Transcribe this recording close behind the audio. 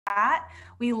chat.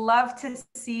 We love to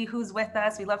see who's with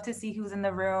us. We love to see who's in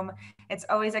the room. It's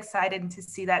always exciting to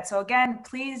see that. So again,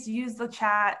 please use the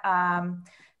chat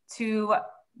to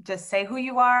just say who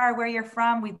you are, where you're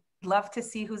from. We'd love to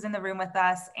see who's in the room with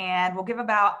us. And we'll give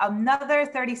about another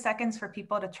 30 seconds for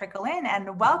people to trickle in.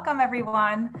 And welcome,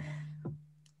 everyone.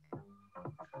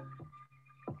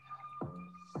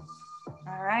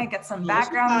 All right, get some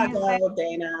background music.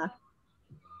 Dana.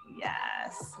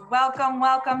 Yes,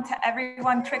 welcome to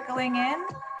everyone trickling in.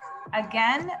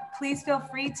 Again, please feel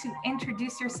free to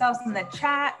introduce yourselves in the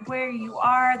chat, where you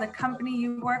are, the company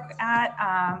you work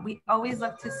at. We always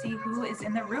love to see who is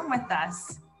in the room with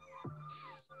us.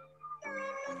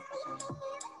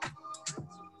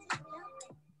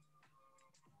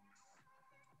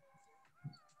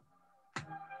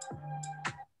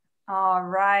 All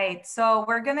right, so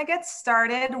we're gonna get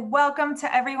started. Welcome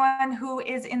to everyone who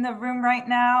is in the room right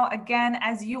now. Again,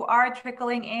 as you are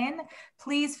trickling in,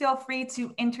 please feel free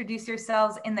to introduce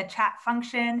yourselves in the chat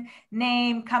function,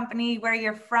 name, company, where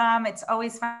you're from. It's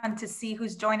always fun to see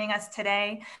who's joining us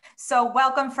today. So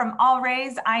welcome from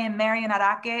Alrays. I am Marian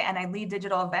Arake and I lead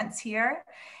digital events here.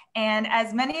 And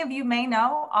as many of you may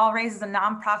know, Alrays is a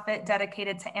nonprofit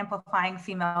dedicated to amplifying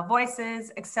female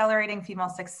voices, accelerating female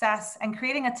success, and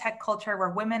creating a tech culture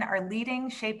where women are leading,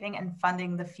 shaping, and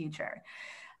funding the future.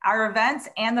 Our events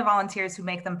and the volunteers who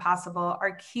make them possible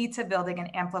are key to building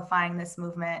and amplifying this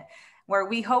movement, where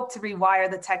we hope to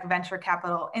rewire the tech venture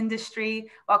capital industry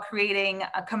while creating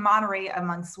a camaraderie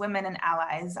amongst women and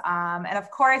allies. And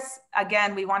of course,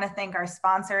 again, we want to thank our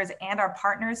sponsors and our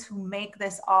partners who make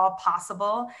this all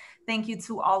possible. Thank you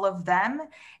to all of them.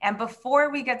 And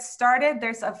before we get started,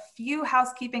 there's a few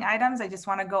housekeeping items I just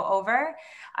want to go over.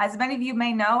 As many of you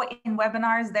may know, in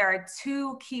webinars, there are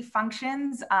two key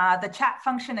functions. The chat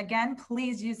function, again,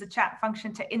 please use the chat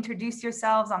function to introduce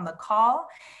yourselves on the call.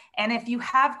 And if you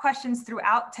have questions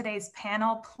throughout today's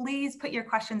panel, please put your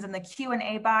questions in the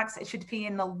Q&A box. It should be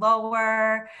in the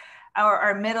lower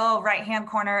or middle right-hand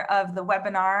corner of the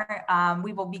webinar.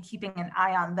 We will be keeping an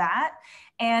eye on that.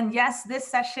 And yes, this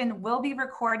session will be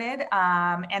recorded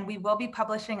and we will be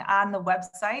publishing on the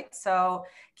website. So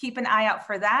keep an eye out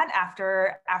for that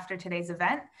after today's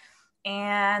event.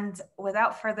 And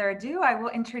without further ado, I will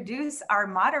introduce our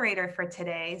moderator for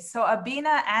today. So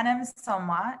Abena Anim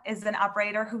Somuah is an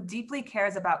operator who deeply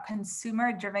cares about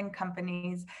consumer-driven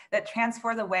companies that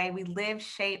transform the way we live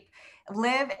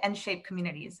and shape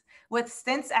communities. With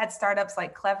stints at startups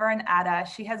like Clever and Ada,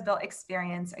 she has built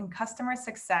experience in customer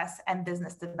success and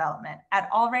business development.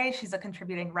 At Alrays, she's a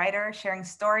contributing writer, sharing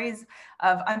stories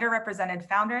of underrepresented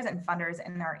founders and funders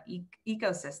in our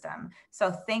ecosystem.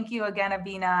 So thank you again,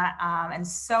 Abena, and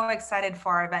so excited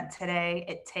for our event today.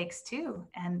 It takes two,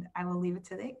 and I will leave it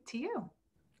to you.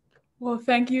 Well,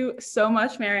 thank you so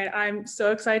much, Marian. I'm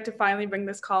so excited to finally bring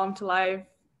this column to life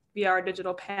via our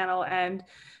digital panel. And,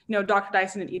 you know, Dr.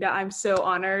 Dyson and Ita, I'm so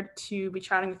honored to be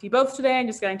chatting with you both today and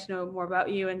just getting to know more about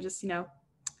you and just, you know,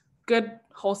 good,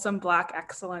 wholesome Black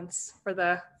excellence for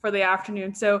the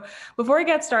afternoon. So before we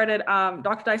get started,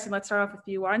 Dr. Dyson, let's start off with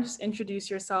you. Why don't you just introduce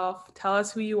yourself, tell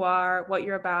us who you are, what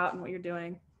you're about, and what you're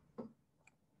doing.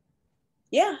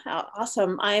 Yeah,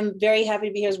 awesome. I'm very happy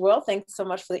to be here as well. Thanks so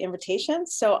much for the invitation.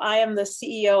 So I am the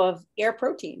CEO of Air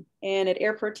Protein. And at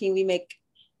Air Protein, we make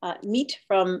meat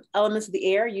from elements of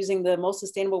the air using the most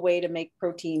sustainable way to make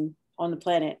protein on the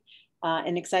planet.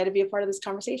 And excited to be a part of this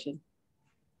conversation.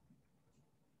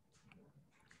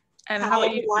 And how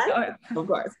about you? Of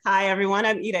course. Hi, everyone.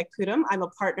 I'm Ita Ekpoudom. I'm a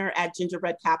partner at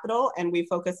Gingerbread Capital, and we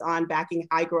focus on backing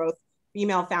high growth,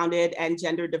 female founded and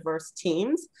gender diverse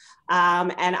teams.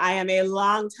 And I am a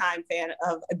longtime fan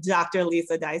of Dr.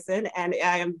 Lisa Dyson, and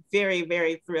I am very,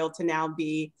 very thrilled to now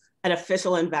be an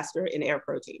official investor in Air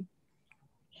Protein.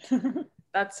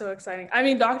 That's so exciting. I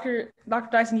mean, Dr.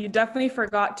 Dyson, you definitely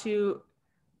forgot to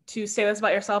say this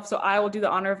about yourself, so I will do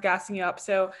the honor of gassing you up.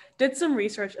 So did some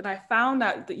research and I found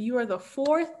out that you are the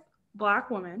 4th Black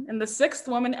woman and the 6th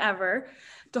woman ever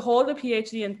to hold a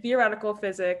PhD in theoretical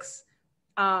physics.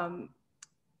 And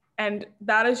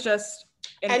that is just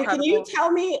incredible. And can you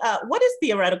tell me, what is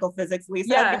theoretical physics, Lisa?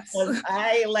 Yes. Because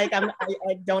I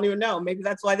don't even know. Maybe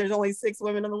that's why there's only 6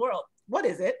 women in the world. What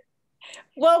is it?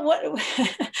 Well, what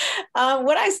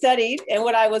I studied and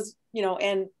what I was, you know,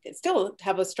 and still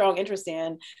have a strong interest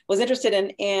in, was interested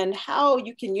in how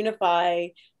you can unify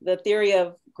the theory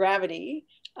of gravity,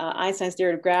 Einstein's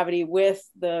theory of gravity, with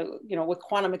with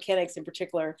quantum mechanics in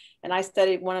particular. And I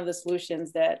studied one of the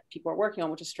solutions that people are working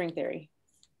on, which is string theory.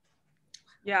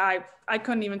 Yeah, I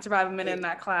couldn't even survive a minute in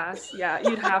that class. Yeah,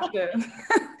 you'd have to.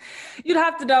 you'd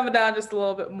have to dumb it down just a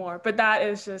little bit more, but that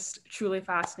is just truly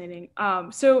fascinating.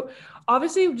 So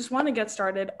obviously we just want to get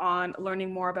started on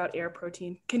learning more about air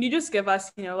protein. Can you just give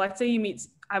us, let's say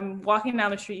I'm walking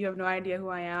down the street, you have no idea who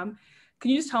I am.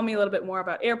 Can you just tell me a little bit more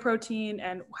about air protein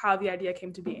and how the idea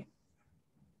came to be?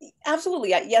 Absolutely.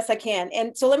 Yes, I can.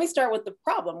 And so let me start with the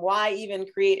problem. Why even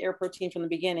create air protein from the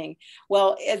beginning?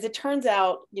 Well, as it turns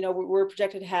out, we're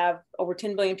projected to have over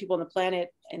 10 billion people on the planet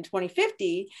in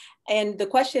 2050. And the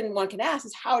question one can ask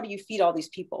is, how do you feed all these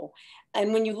people?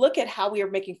 And when you look at how we are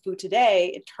making food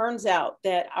today, it turns out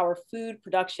that our food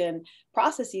production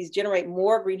processes generate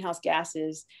more greenhouse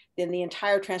gases than the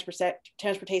entire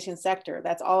transportation sector.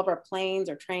 That's all of our planes,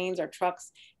 our trains, our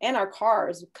trucks, and our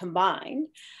cars combined.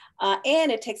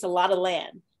 And it takes a lot of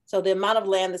land. So the amount of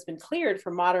land that's been cleared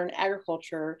for modern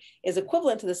agriculture is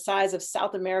equivalent to the size of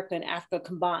South America and Africa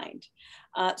combined.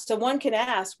 So one can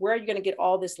ask, where are you going to get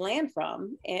all this land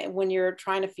from? And when you're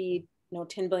trying to feed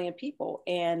 10 billion people,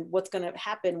 and what's going to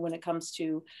happen when it comes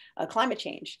to climate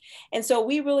change. And so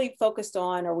we really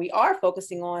we are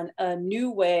focusing on a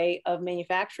new way of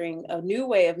manufacturing, a new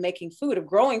way of making food, of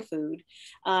growing food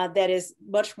that is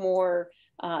much more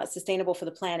sustainable for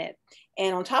the planet.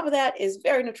 And on top of that is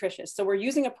very nutritious. So we're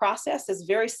using a process that's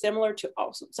very similar to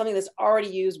something that's already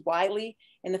used widely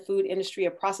in the food industry,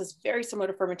 a process very similar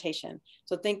to fermentation.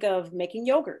 So think of making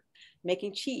yogurt,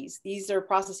 making cheese. These are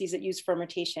processes that use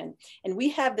fermentation. And we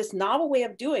have this novel way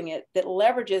of doing it that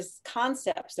leverages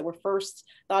concepts that were first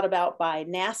thought about by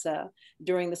NASA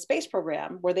during the space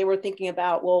program, where they were thinking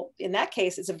about, well, in that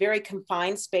case, it's a very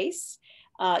confined space.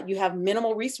 You have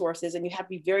minimal resources and you have to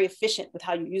be very efficient with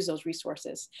how you use those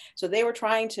resources. So they were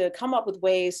trying to come up with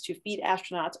ways to feed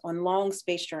astronauts on long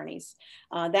space journeys.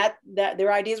 That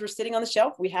their ideas were sitting on the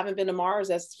shelf. We haven't been to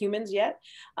Mars as humans yet.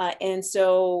 And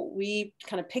so we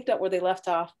kind of picked up where they left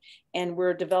off, and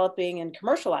we're developing and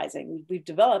commercializing. We've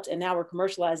developed and now we're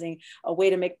commercializing a way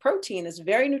to make protein that's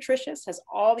very nutritious, has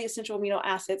all the essential amino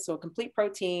acids, so a complete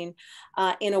protein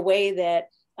in a way that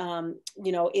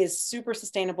is super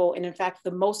sustainable. And in fact,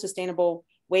 the most sustainable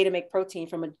way to make protein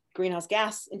from a greenhouse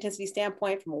gas intensity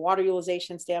standpoint, from a water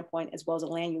utilization standpoint, as well as a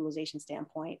land utilization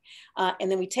standpoint.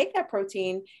 And then we take that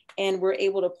protein and we're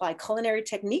able to apply culinary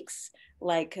techniques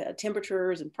like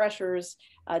temperatures and pressures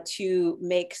to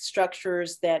make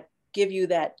structures that give you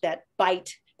that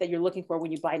bite that you're looking for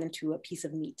when you bite into a piece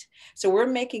of meat. So we're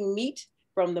making meat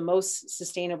from the most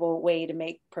sustainable way to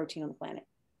make protein on the planet.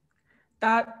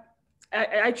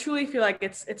 I truly feel like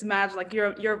it's magic. Like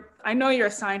I know you're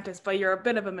a scientist, but you're a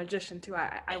bit of a magician too.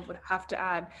 I would have to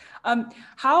add.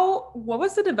 What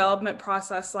was the development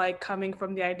process like, coming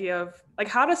from the idea of, like,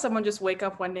 how does someone just wake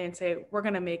up one day and say, we're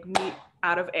gonna make meat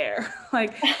out of air?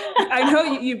 Like, I know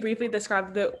you briefly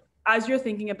described as you're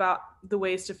thinking about the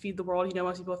ways to feed the world,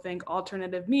 most people think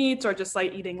alternative meats or just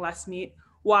like eating less meat.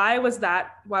 Why was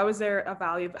there a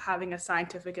value of having a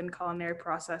scientific and culinary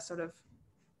process sort of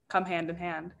come hand in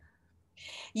hand?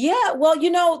 Yeah, well,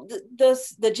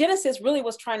 the genesis really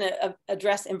was trying to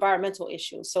address environmental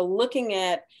issues. So looking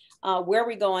at where are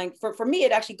we going? For me,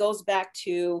 it actually goes back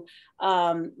to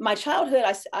my childhood.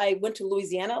 I went to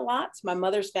Louisiana a lot. My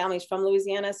mother's family is from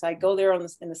Louisiana, so I go there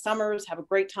in the summers, have a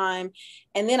great time.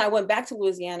 And then I went back to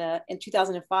Louisiana in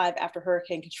 2005 after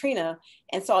Hurricane Katrina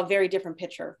and saw a very different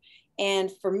picture.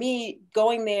 And for me,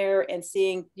 going there and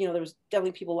seeing, there was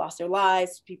definitely people lost their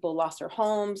lives, people lost their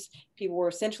homes, people were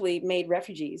essentially made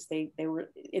refugees. They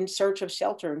were in search of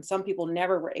shelter, and some people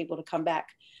never were able to come back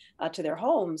to their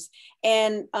homes.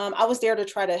 And I was there to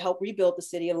try to help rebuild the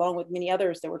city, along with many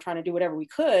others that were trying to do whatever we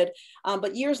could.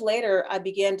 But years later, I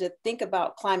began to think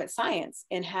about climate science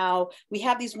and how we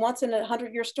have these once in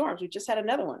 100-year storms. We just had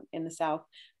another one in the South,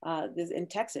 in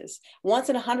Texas. Once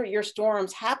in 100-year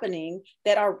storms happening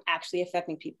that are actually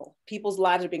affecting people. People's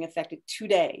lives are being affected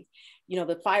today.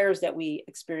 The fires that we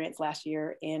experienced last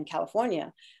year in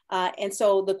California. And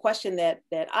so the question that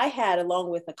I had, along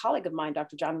with a colleague of mine,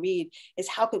 Dr. John Reed, is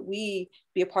how could we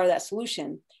be a part of that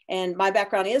solution? And my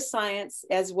background is science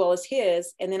as well as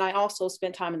his. And then I also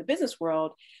spent time in the business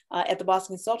world at the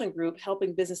Boston Consulting Group,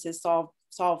 helping businesses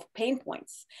solve pain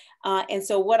points. And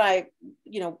so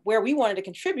where we wanted to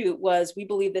contribute was, we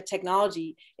believe that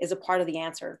technology is a part of the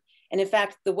answer. And in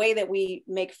fact, the way that we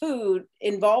make food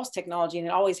involves technology, and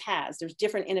it always has. There's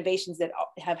different innovations that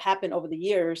have happened over the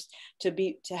years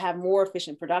to have more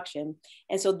efficient production.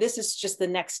 And so this is just the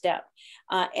next step.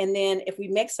 And then if we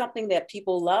make something that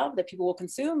people love, that people will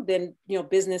consume, then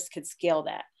business could scale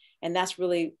that. And that's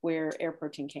really where air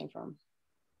protein came from.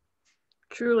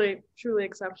 Truly, truly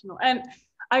exceptional. And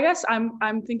I guess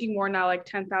I'm thinking more now, like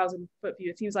 10,000 foot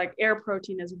view. It seems like Air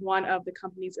Protein is one of the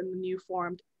companies in the new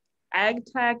formed ag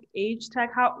tech, age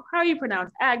tech? How you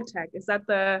pronounce ag tech? Is that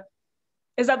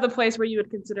the place where you would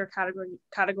consider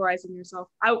categorizing yourself?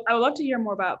 I would love to hear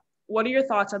more about what are your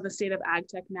thoughts on the state of ag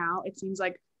tech now? It seems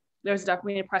like there's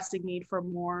definitely a pressing need for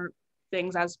more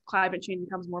things as climate change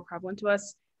becomes more prevalent to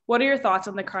us. What are your thoughts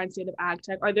on the current state of ag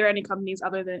tech? Are there any companies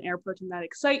other than Air Protein that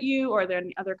excite you? Or are there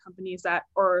any other companies that,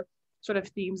 or sort of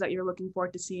themes that you're looking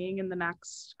forward to seeing in the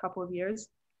next couple of years?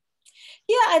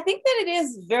 Yeah, I think that it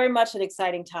is very much an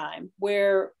exciting time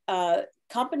where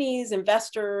companies,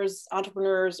 investors,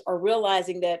 entrepreneurs are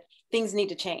realizing that things need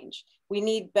to change. We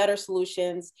need better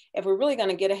solutions. If we're really going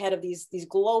to get ahead of these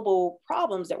global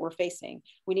problems that we're facing,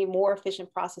 we need more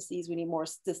efficient processes, we need more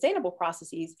sustainable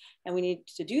processes, and we need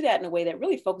to do that in a way that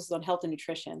really focuses on health and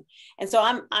nutrition. And so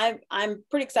I'm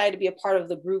pretty excited to be a part of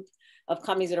the group of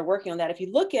companies that are working on that. If you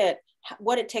look at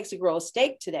what it takes to grow a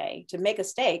steak today, to make a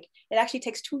steak, it actually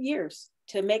takes 2 years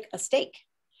to make a steak.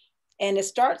 And it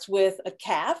starts with a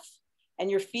calf,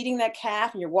 and you're feeding that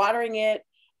calf and you're watering it,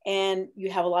 and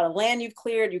you have a lot of land you've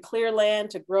cleared. You clear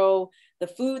land to grow the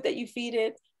food that you feed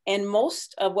it. And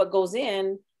most of what goes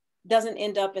in doesn't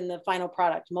end up in the final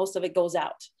product. Most of it goes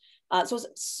out. So it's a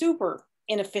super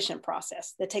inefficient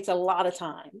process that takes a lot of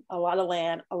time, a lot of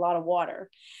land, a lot of water.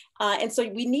 And so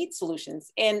we need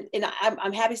solutions. And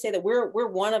I'm happy to say that we're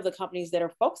one of the companies that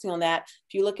are focusing on that.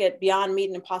 If you look at Beyond Meat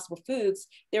and Impossible Foods,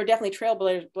 they're definitely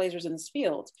trailblazers in this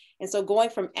field. And so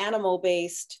going from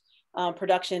animal-based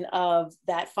production of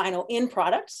that final end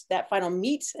product, that final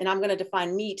meat. And I'm going to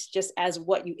define meat just as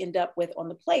what you end up with on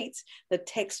the plate, the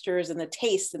textures and the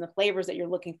tastes and the flavors that you're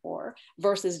looking for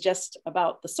versus just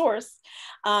about the source.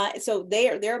 So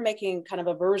they're making kind of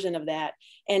a version of that.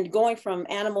 And going from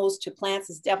animals to plants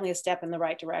is definitely a step in the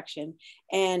right direction.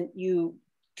 And you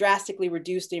drastically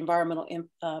reduce the environmental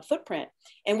footprint.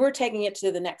 And we're taking it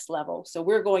to the next level. So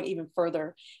we're going even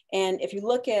further. And if you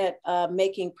look at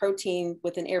making protein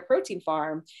with an Air Protein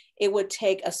farm, it would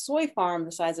take a soy farm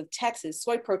the size of Texas,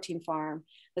 soy protein farm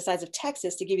the size of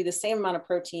Texas to give you the same amount of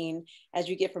protein as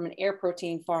you get from an Air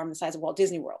Protein farm the size of Walt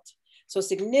Disney World. So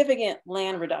significant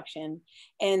land reduction.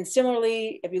 And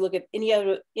similarly, if you look at any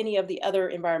of the other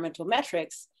environmental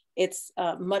metrics, it's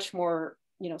much more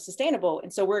sustainable.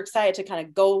 And so we're excited to kind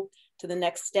of go to the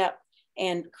next step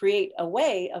and create a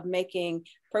way of making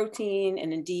protein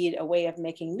and indeed a way of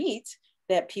making meat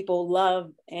that people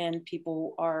love and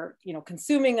people are,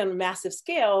 consuming on a massive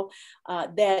scale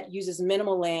that uses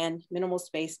minimal land, minimal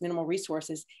space, minimal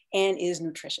resources, and is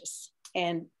nutritious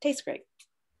and tastes great.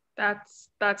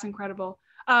 That's incredible.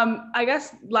 I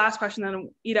guess last question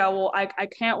then, Ita, well, I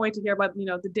can't wait to hear about,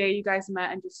 the day you guys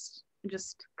met and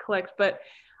just clicked, but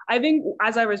I think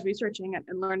as I was researching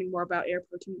and learning more about Air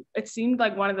Protein, it seemed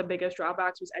like one of the biggest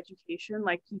drawbacks was education.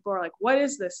 Like people are like, what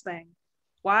is this thing?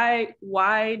 Why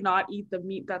not eat the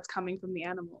meat that's coming from the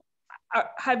animal?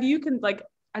 Have you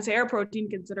as Air Protein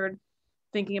considered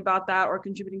thinking about that or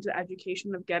contributing to the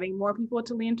education of getting more people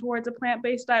to lean towards a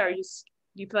plant-based diet, or do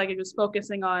you feel like you're just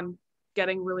focusing on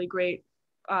getting really great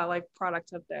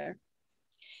products out there?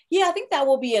 Yeah, I think that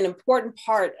will be an important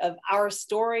part of our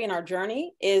story and our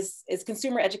journey is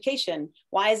consumer education.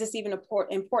 Why is this even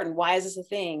important? Why is this a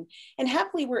thing? And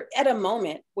happily, we're at a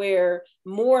moment where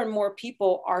more and more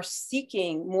people are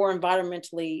seeking more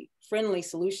environmentally friendly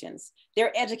solutions.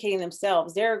 They're educating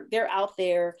themselves. They're out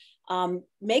there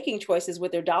making choices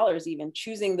with their dollars, even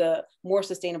choosing the more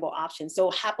sustainable options. So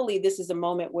happily, this is a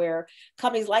moment where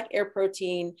companies like Air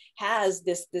Protein has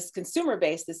this consumer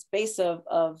base, this base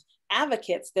of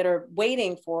advocates that are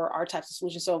waiting for our types of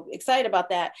solutions. So excited about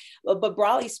that. But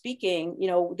broadly speaking,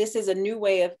 this is a new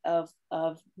way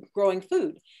of growing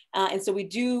food. And so we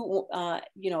do,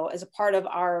 as a part of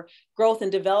our growth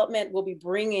and development, we'll be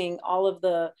bringing all of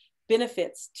the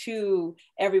benefits to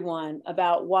everyone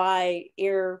about why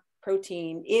Air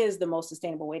Protein is the most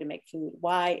sustainable way to make food.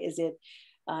 Why is it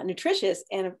nutritious?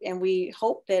 And we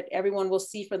hope that everyone will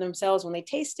see for themselves when they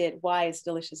taste it, why it's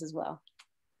delicious as well.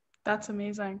 That's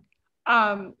amazing.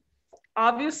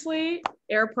 Obviously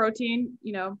Air Protein,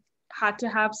 had to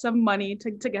have some money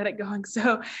to get it going.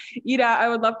 So Ita, I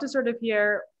would love to sort of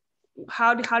hear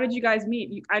how did you guys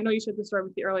meet? I know you shared the story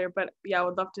with me earlier, but yeah, I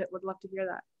would love to hear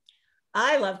that.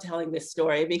 I love telling this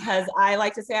story because I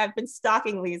like to say I've been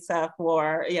stalking Lisa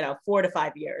for 4 to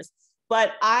 5 years,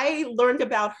 but I learned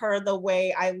about her the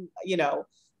way I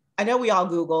know we all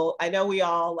Google, I know we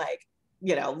all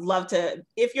love to,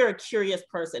 if you're a curious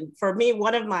person. For me,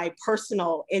 one of my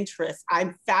personal interests,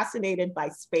 I'm fascinated by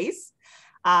space.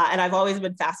 And I've always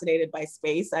been fascinated by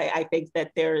space. I think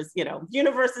that there's, you know,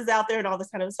 universes out there and all this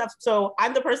kind of stuff. So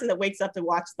I'm the person that wakes up to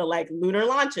watch the like lunar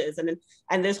launches.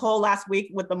 And this whole last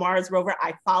week with the Mars rover,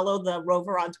 I follow the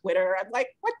rover on Twitter. I'm like,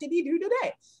 what did he do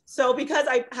today? So because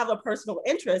I have a personal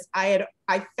interest, I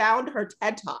found her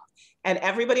TED Talk. And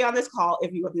everybody on this call,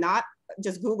 if you have not,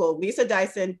 just Google Lisa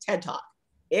Dyson TED Talk.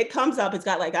 It comes up, it's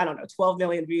got like, I don't know, 12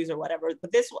 million views or whatever.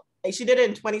 But this, she did it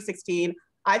in 2016.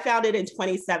 I found it in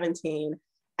 2017.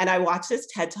 And I watched this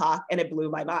TED Talk and it blew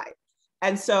my mind.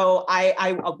 And so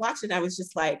I watched it and I was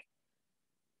just like,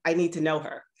 I need to know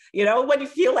her. You know, when you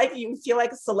feel like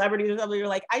a celebrity or something, you're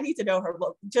like, I need to know her.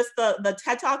 Well, just the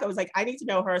TED Talk, I was like, I need to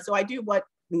know her. So I do what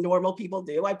normal people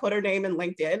do. I put her name in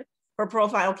LinkedIn. Her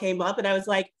profile came up and I was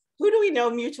like, who do we know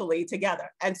mutually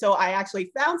together? And so I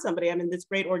actually found somebody. I'm in this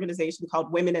great organization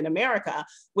called Women in America,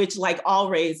 which like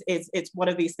Always it's one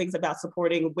of these things about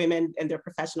supporting women in their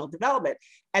professional development.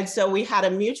 And so we had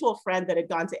a mutual friend that had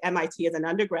gone to MIT as an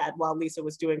undergrad while Lisa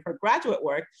was doing her graduate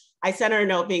work. I sent her a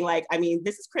note being like, I mean,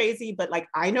 this is crazy, but like,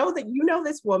 I know that you know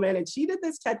this woman and she did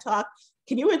this TED Talk.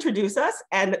 Can you introduce us?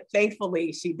 And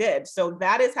thankfully she did. So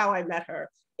that is how I met her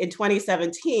in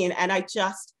 2017. And I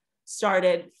just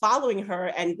started following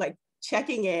her and like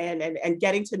checking in and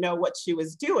getting to know what she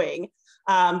was doing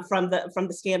from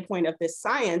the standpoint of this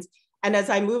science. And as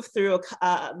I moved through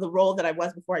the role that I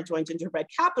was before I joined Gingerbread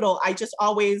Capital, I just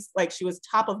always, like, she was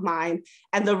top of mind.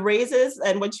 And the raises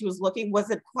and when she was looking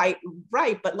wasn't quite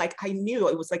right, but like I knew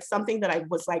it was like something that I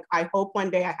was like, I hope one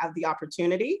day I have the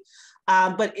opportunity.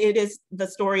 But it is the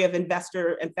story of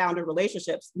investor and founder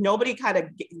relationships. Nobody kind of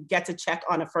gets a check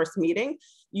on a first meeting.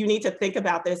 You need to think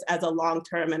about this as a long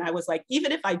term. And I was like,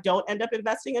 even if I don't end up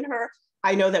investing in her,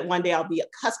 I know that one day I'll be a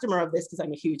customer of this because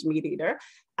I'm a huge meat eater.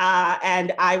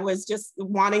 And I was just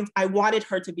I wanted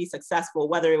her to be successful,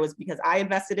 whether it was because I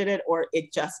invested in it or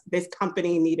it just, this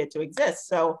company needed to exist.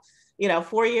 So, you know,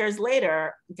 4 years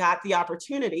later, got the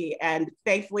opportunity. And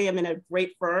thankfully I'm in a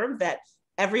great firm that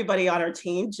everybody on our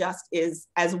team just is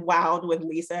as wowed with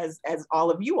Lisa as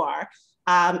all of you are.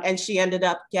 And she ended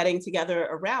up getting together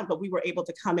around, but we were able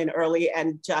to come in early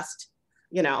and just,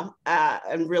 you know,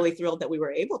 I'm really thrilled that we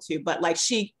were able to. But like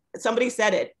somebody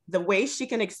said it, the way she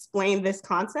can explain this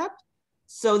concept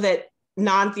so that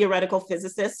non-theoretical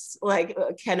physicists like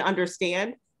can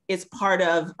understand is part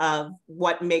of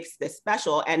what makes this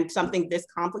special. And something this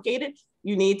complicated,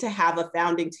 you need to have a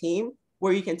founding team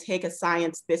where you can take a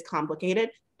science this complicated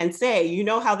and say, you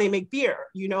know how they make beer,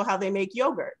 you know how they make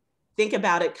yogurt. Think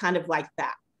about it kind of like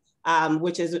that.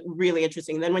 Which is really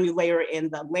interesting. And then when you layer in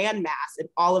the land mass and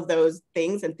all of those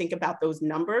things and think about those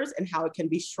numbers and how it can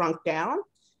be shrunk down,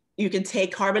 you can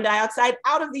take carbon dioxide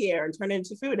out of the air and turn it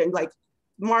into food. And like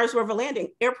Mars rover landing,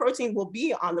 air protein will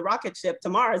be on the rocket ship to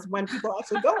Mars when people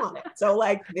actually go on it. So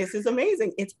like, this is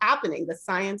amazing. It's happening. The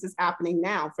science is happening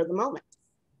now for the moment.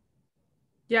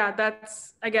 Yeah,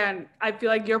 that's, again, I feel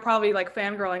like you're probably like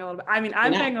fangirling a little bit. I mean,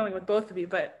 I'm fangirling with both of you,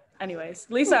 but anyways,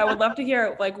 Lisa, I would love to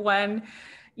hear like when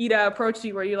Ita approached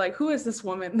you, were you like, who is this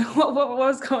woman? what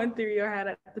was going through your head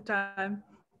at the time?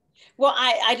 Well,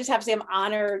 I just have to say I'm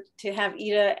honored to have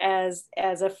Ita as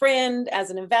a friend, as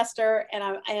an investor.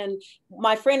 And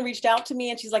my friend reached out to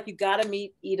me and she's like, you got to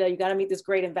meet Ita. You got to meet this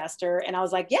great investor. And I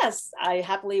was like, yes, I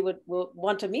happily would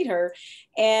want to meet her.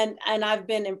 And I've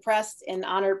been impressed and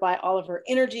honored by all of her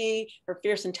energy, her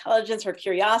fierce intelligence, her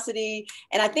curiosity.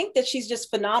 And I think that she's just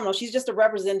phenomenal. She's just a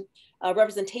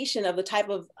representation of the type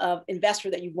of investor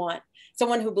that you want.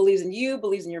 Someone who believes in you,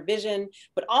 believes in your vision,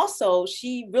 but also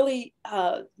she really,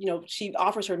 she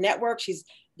offers her network.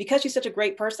 Because she's such a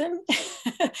great person,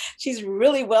 she's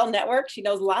really well networked. She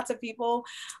knows lots of people.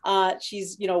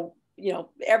 She's,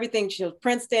 everything. She knows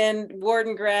Princeton,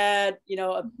 Wharton grad,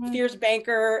 a fierce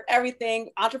banker, everything,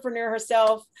 entrepreneur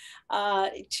herself,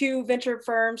 2 venture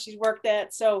firms she's worked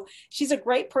at. So she's a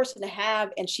great person to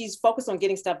have. And she's focused on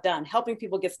getting stuff done, helping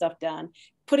people get stuff done,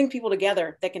 putting people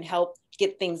together that can help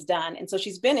get things done. And so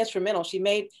she's been instrumental. She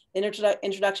made an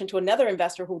introduction to another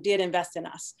investor who did invest in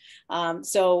us.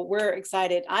 So we're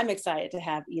excited. I'm excited to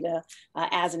have Ita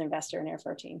as an investor in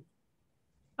our team.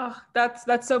 Oh,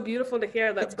 that's so beautiful to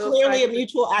hear. That it's clearly a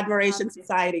mutual admiration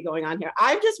society going on here.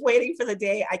 I'm just waiting for the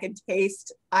day I can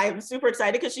taste. I'm super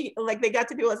excited because they got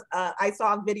to do I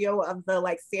saw a video of the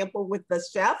like sample with the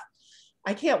chef.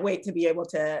 I can't wait to be able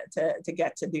to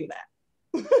get to do that.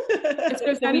 If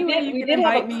there's any way you we can did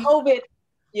have invite a me. COVID.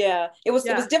 Yeah, it was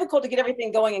difficult to get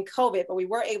everything going in COVID, but we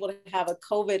were able to have a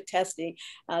COVID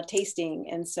tasting.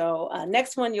 And so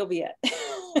next one you'll be at.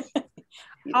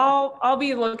 I'll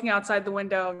be looking outside the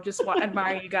window, just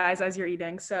admiring you guys as you're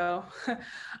eating. So,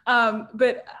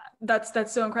 but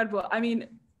that's so incredible. I mean,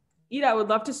 Ita, I would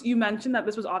love to, you mentioned that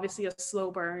this was obviously a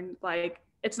slow burn. Like,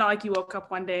 it's not like you woke up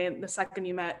one day and the second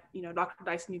you met, Dr.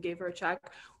 Dyson, you gave her a check.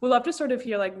 We'd love to sort of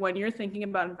hear, like, when you're thinking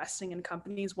about investing in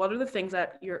companies, what are the things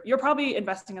that you're probably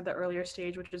investing at the earlier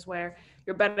stage, which is where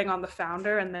you're betting on the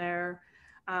founder and their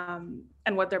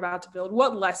and what they're about to build.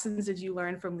 What lessons did you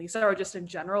learn from Lisa, or just in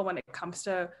general, when it comes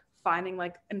to finding,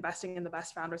 like, investing in the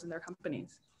best founders in their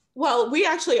companies? Well,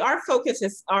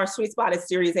 our sweet spot is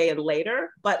Series A and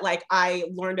later, but like I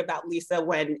learned about Lisa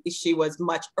when she was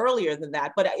much earlier than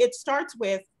that. But it starts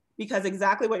with, because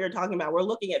exactly what you're talking about, we're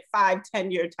looking at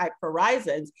 5-10 year type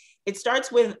horizons. It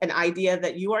starts with an idea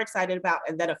that you are excited about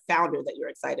and then a founder that you're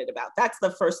excited about. That's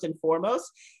the first and foremost,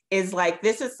 is like,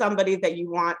 this is somebody that you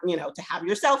want, to have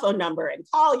your cell phone number and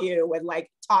call you and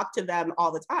like talk to them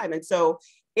all the time. And so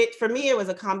for me, it was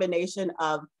a combination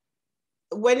of,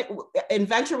 when in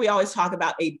venture, we always talk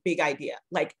about a big idea.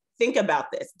 Like, think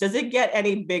about this. Does it get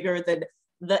any bigger than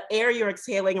the air you're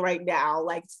exhaling right now?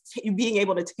 Like, being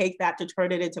able to take that to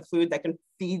turn it into food that can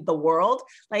feed the world.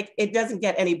 Like, it doesn't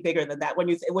get any bigger than that.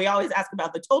 We always ask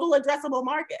about the total addressable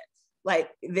market.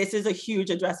 Like, this is a huge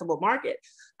addressable market.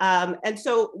 And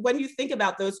so when you think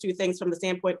about those two things from the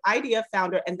standpoint, idea,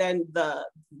 founder, and then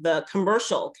the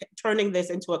commercial, turning this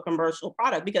into a commercial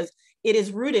product, because it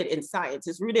is rooted in science,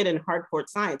 it's rooted in hardcore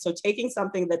science. So taking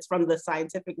something that's from the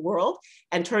scientific world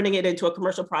and turning it into a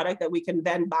commercial product that we can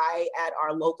then buy at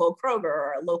our local Kroger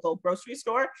or our local grocery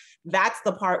store, that's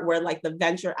the part where like the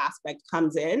venture aspect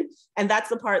comes in. And that's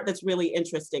the part that's really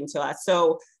interesting to us.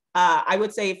 So I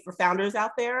would say for founders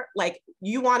out there, like,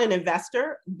 you want an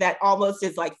investor that almost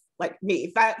is like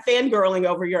me, fangirling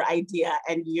over your idea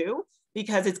and you,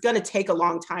 because it's going to take a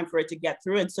long time for it to get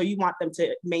through. And so you want them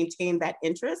to maintain that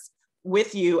interest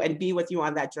with you and be with you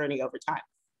on that journey over time.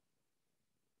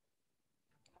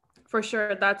 For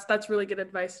sure. That's really good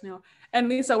advice, Neil. And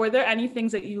Lisa, were there any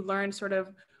things that you learned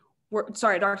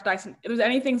sorry, Dr. Dyson, was there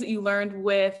any things that you learned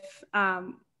with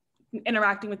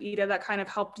interacting with Ita that kind of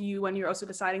helped you when you're also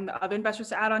deciding the other investors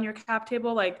to add on your cap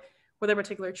table? Like, were there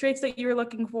particular traits that you were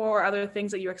looking for, or other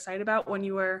things that you're excited about when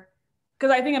you were,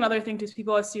 because I think another thing too is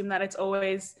people assume that it's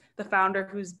always the founder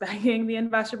who's begging the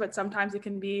investor, but sometimes it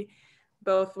can be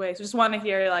both ways. So just want to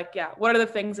hear, like, what are the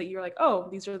things that you're like, oh,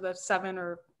 these are the 7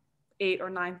 or 8 or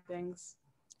 9 things.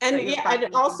 And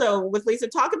also with Lisa,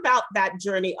 talk about that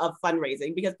journey of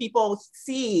fundraising, because people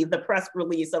see the press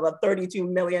release of a $32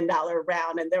 million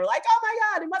round and they're like, oh my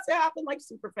God, it must have happened like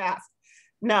super fast.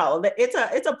 No,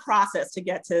 it's a process to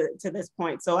get to this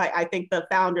point. So I think the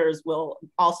founders will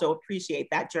also appreciate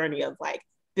that journey of like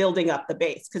building up the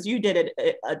base, because you did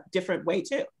it a different way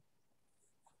too.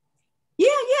 Yeah.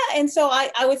 And so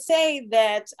I would say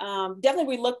that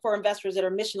definitely we look for investors that are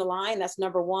mission aligned. That's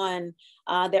number one,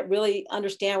 that really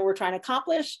understand what we're trying to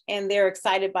accomplish and they're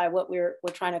excited by what we're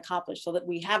trying to accomplish, so that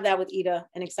we have that with Ita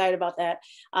and excited about that,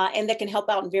 and that can help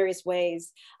out in various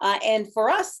ways. And for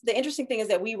us, the interesting thing is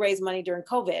that we raised money during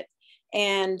COVID,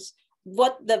 and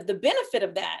what the benefit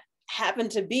of that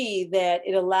happened to be that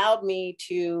it allowed me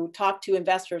to talk to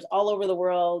investors all over the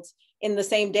world in the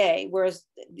same day. Whereas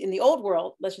in the old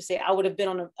world, let's just say I would have been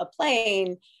on a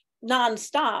plane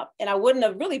nonstop and I wouldn't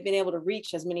have really been able to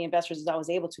reach as many investors as I was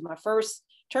able to. My first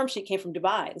term sheet came from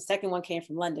Dubai. The second one came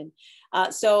from London.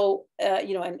 And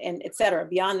et cetera,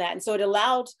 beyond that. And so it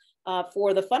allowed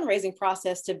for the fundraising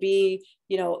process to be,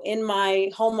 in my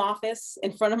home office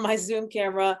in front of my Zoom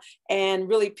camera and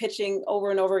really pitching over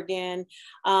and over again.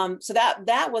 So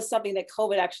that was something that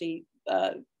COVID actually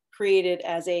created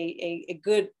as a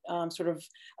good sort of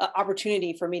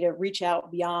opportunity for me to reach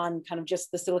out beyond kind of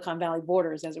just the Silicon Valley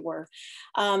borders, as it were.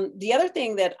 The other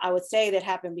thing that I would say that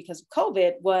happened because of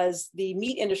COVID was the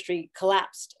meat industry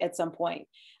collapsed at some point.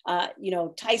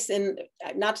 Tyson,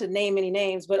 not to name any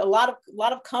names, but a lot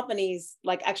of companies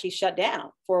like actually shut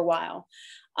down for a while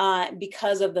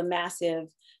because of the massive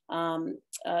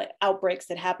outbreaks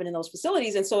that happened in those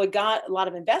facilities. And so it got a lot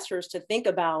of investors to think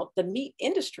about the meat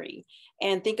industry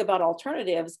and think about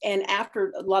alternatives. And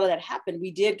after a lot of that happened,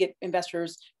 we did get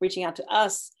investors reaching out to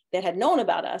us that had known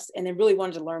about us and then really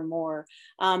wanted to learn more.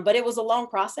 But it was a long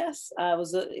process.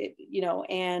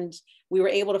 And we were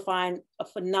able to find a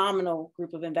phenomenal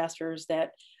group of investors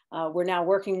that we're now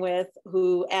working with,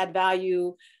 who add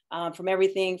value from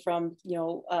everything from,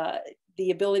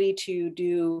 the ability to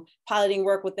do piloting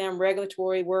work with them,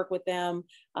 regulatory work with them.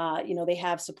 They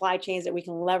have supply chains that we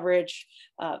can leverage,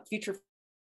 future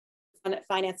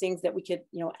financings that we could,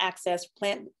 access,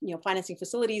 plant, financing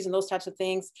facilities and those types of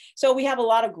things. So we have a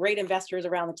lot of great investors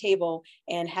around the table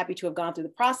and happy to have gone through the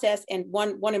process. And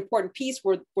one important piece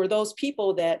were those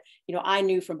people that, I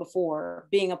knew from before,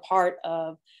 being a part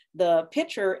of the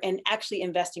picture and actually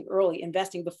investing early,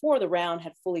 investing before the round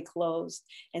had fully closed.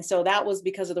 And so that was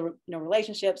because of the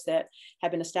relationships that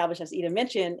have been established, as Ita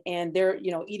mentioned, and their,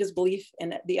 Ita's belief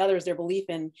and the others, their belief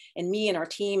in me and our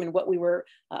team and what we were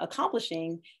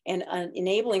accomplishing, and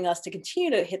enabling us to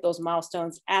continue to hit those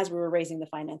milestones as we were raising the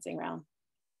financing round.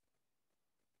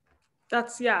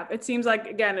 It seems like,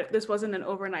 again, this wasn't an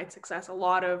overnight success. A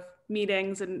lot of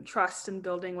meetings and trust and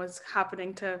building was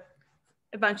happening to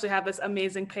eventually have this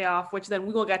amazing payoff, which then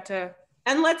we will get to.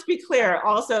 And let's be clear,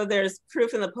 also there's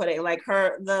proof in the pudding. Like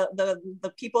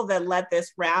the people that led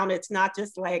this round, it's not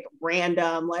just like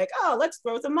random, like, oh, let's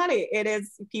throw some money. It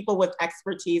is people with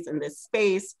expertise in this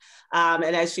space.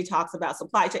 And as she talks about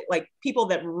supply chain, like people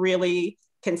that really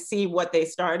can see what they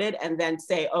started and then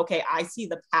say, okay, I see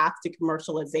the path to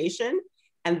commercialization.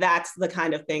 And that's the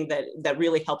kind of thing that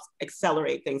really helps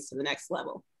accelerate things to the next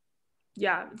level.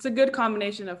 Yeah, it's a good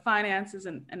combination of finances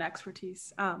and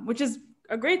expertise, which is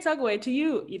a great segue to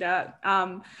you, Ita.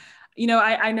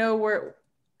 I know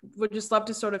would just love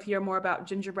to sort of hear more about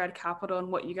Gingerbread Capital and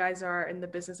what you guys are in the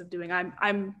business of doing.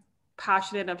 I'm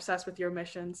passionate and obsessed with your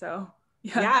mission, so.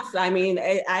 Yeah. Yes, I mean,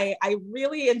 I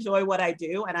really enjoy what I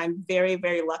do, and I'm very,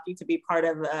 very lucky to be part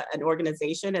of an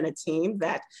organization and a team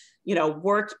that,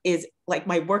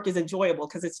 my work is enjoyable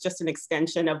because it's just an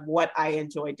extension of what I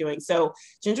enjoy doing. So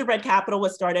Gingerbread Capital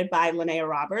was started by Linnea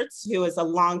Roberts, who is a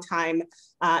longtime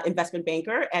investment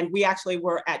banker. And we actually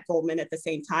were at Goldman at the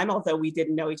same time, although we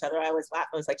didn't know each other. I always laugh.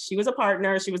 I was like, she was a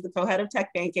partner. She was the co-head of tech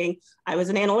banking. I was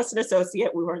an analyst and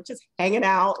associate. We weren't just hanging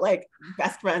out like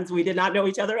best friends. We did not know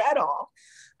each other at all.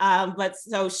 But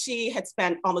so she had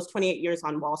spent almost 28 years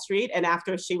on Wall Street. And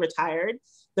after she retired,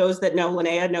 those that know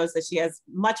Linnea knows that she has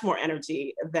much more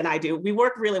energy than I do. We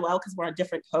work really well because we're on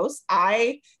different coasts.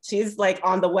 She's like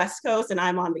on the West Coast and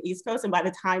I'm on the East Coast. And by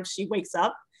the time she wakes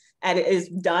up and it is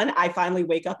done, I finally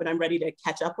wake up and I'm ready to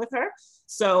catch up with her.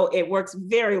 So it works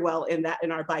very well in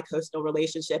our bi-coastal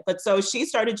relationship. But so she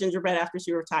started Gingerbread after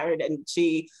she retired, and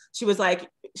she was like,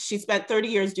 she spent 30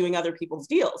 years doing other people's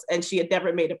deals and she had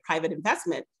never made a private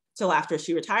investment till after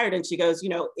she retired. And she goes,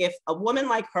 if a woman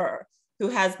like her, who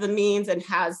has the means and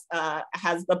has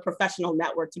the professional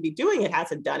network to be doing it,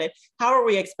 hasn't done it, how are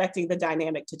we expecting the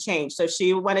dynamic to change? So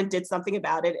she went and did something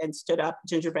about it and stood up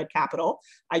Gingerbread Capital.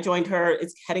 I joined her.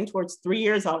 It's heading towards 3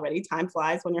 years already. Time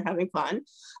flies when you're having fun.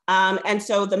 And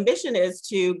so the mission is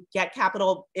to get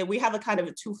capital. We have a kind of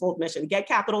a twofold mission: get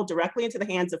capital directly into the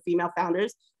hands of female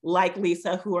founders like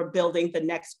Lisa, who are building the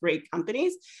next great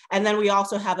companies. And then we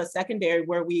also have a secondary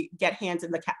where we get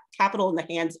capital in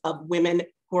the hands of women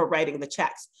who are writing the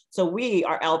checks. So we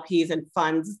are LPs and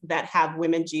funds that have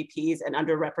women GPs and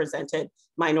underrepresented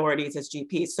minorities as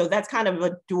GPs. So that's kind of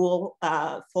a dual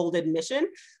folded mission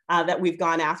that we've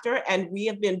gone after. And we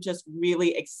have been just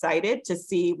really excited to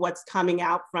see what's coming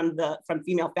out from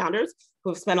female founders who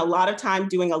have spent a lot of time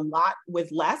doing a lot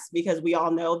with less, because we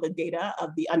all know the data of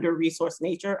the under-resourced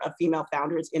nature of female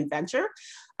founders in venture.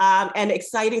 And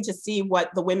exciting to see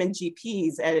what the women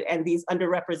GPs and these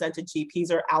underrepresented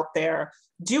GPs are out there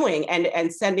doing,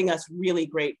 and sending us really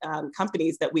great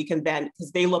companies that we can then,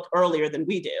 because they look earlier than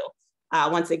we do.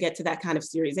 Once they get to that kind of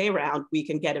Series A round, we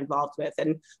can get involved with.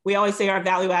 And we always say our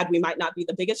value add, we might not be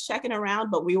the biggest check in a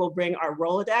round, but we will bring our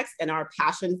Rolodex and our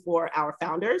passion for our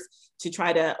founders to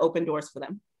try to open doors for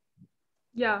them.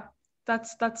 Yeah,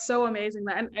 that's so amazing.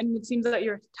 And it seems that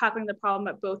you're tackling the problem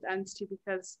at both ends too,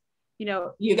 because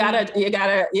you gotta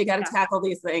tackle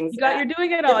these things. You're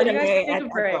doing it all. You guys take a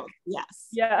break. Yes.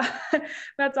 Yeah,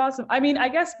 that's awesome. I mean, I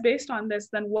guess based on this,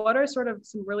 then what are sort of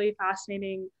some really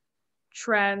fascinating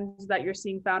trends that you're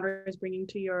seeing founders bringing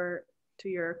to your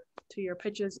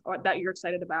pitches, or that you're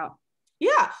excited about?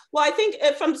 Yeah, well, I think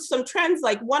from some trends,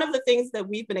 like one of the things that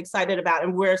we've been excited about,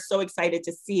 and we're so excited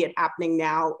to see it happening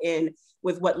now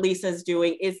with what Lisa's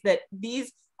doing, is that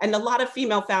and a lot of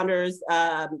female founders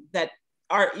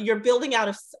you're building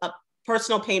out a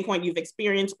personal pain point you've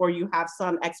experienced, or you have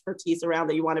some expertise around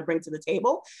that you want to bring to the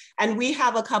table. And we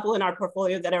have a couple in our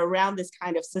portfolio that are around this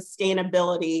kind of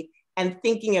sustainability and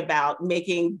thinking about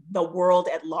making the world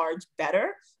at large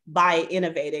better by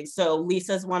innovating. So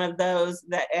Lisa's one of those,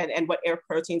 and what Air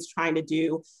Protein's trying to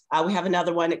do. We have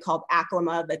another one called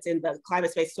Acclima that's in the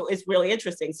climate space. So it's really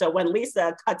interesting. So when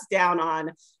Lisa cuts down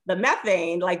on the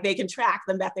methane, like they can track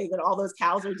the methane that all those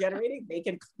cows are generating,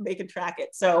 they can track it.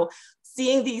 So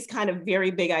seeing these kind of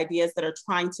very big ideas that are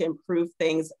trying to improve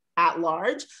things at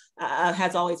large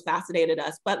has always fascinated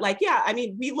us. But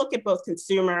we look at both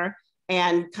consumer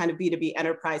and kind of B2B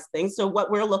enterprise things. So what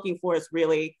we're looking for is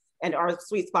really, and our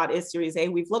sweet spot is Series A.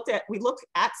 We look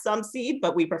at some seed,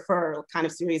 but we prefer kind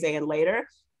of Series A and later.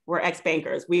 we're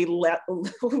ex-bankers. We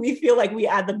feel like we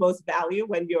add the most value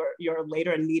when you're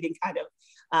later and needing kind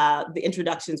of the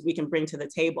introductions we can bring to the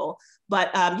table.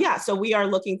 But yeah, so we are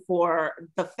looking for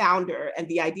the founder and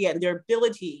the idea and their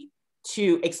ability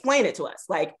to explain it to us.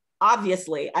 Like,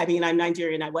 obviously, I mean, I'm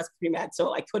Nigerian, I was pre-med,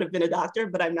 so I could have been a doctor,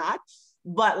 but I'm not.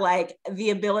 But like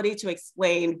the ability to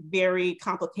explain very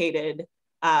complicated,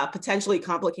 potentially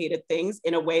complicated things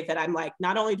in a way that I'm like,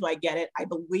 not only do I get it, I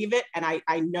believe it, and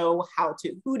I know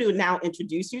who to now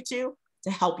introduce you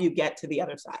to help you get to the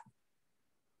other side.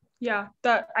 Yeah,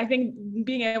 that I think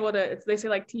being able to, they say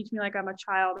like, teach me like I'm a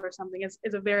child or something is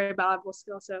a very valuable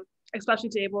skill. So especially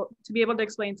to be able to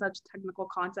explain such technical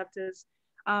concepts is,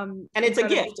 and it's a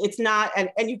gift. It's not,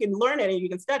 and you can learn it and you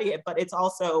can study it, but it's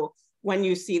also when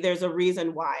you see there's a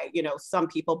reason why, you know, some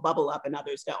people bubble up and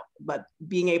others don't, but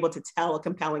being able to tell a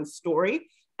compelling story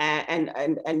and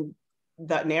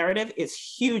the narrative is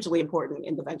hugely important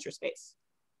in the venture space.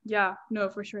 Yeah, no,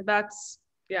 for sure. That's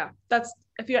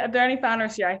if there are any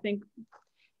founders here, I think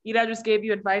Ita just gave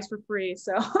you advice for free,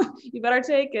 so you better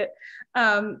take it.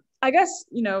 I guess,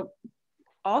 you know,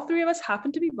 all three of us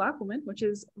happen to be Black women, which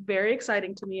is very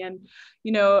exciting to me. And,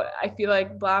 you know, I feel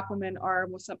like Black women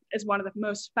is one of the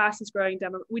most fastest growing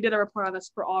we did a report on this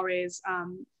for All Raise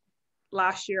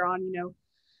last year on, you know,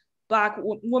 Black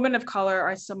women of color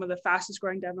are some of the fastest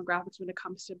growing demographics when it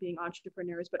comes to being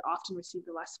entrepreneurs, but often receive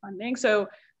the less funding. So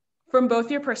from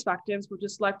both your perspectives, we'd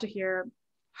just like to hear,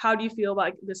 how do you feel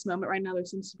about this moment right now? There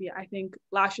seems to be, I think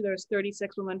last year there was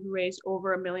 36 women who raised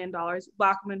over $1 million,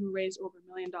 Black women who raised over $1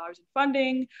 million in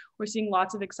funding. We're seeing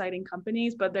lots of exciting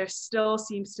companies, but there still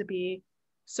seems to be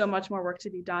so much more work to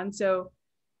be done. So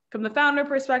from the founder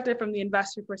perspective, from the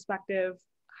investor perspective,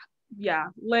 yeah,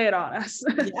 lay it on us.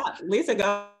 Yeah, Lisa,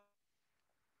 go.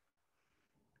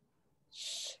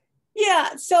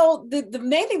 Yeah, so the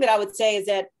main thing that I would say is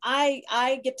that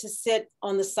I get to sit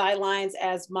on the sidelines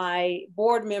as my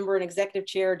board member and executive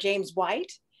chair, James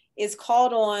White, is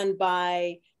called on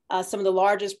by some of the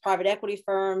largest private equity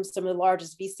firms, some of the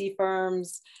largest VC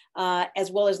firms, as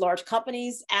well as large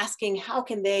companies, asking how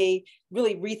can they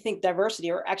really rethink diversity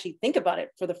or actually think about it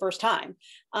for the first time.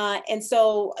 And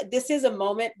so this is a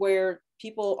moment where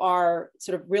people are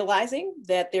sort of realizing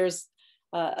that there's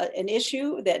an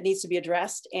issue that needs to be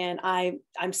addressed. And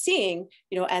I'm seeing,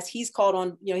 you know, as he's called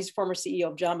on, you know, he's former CEO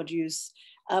of Jamba Juice,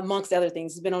 amongst other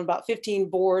things. He's been on about 15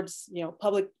 boards, you know,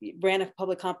 ran a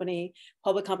public company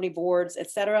boards, et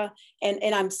cetera.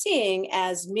 And I'm seeing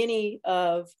as many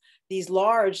of these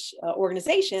large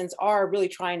organizations are really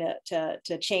trying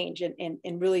to change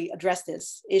and really address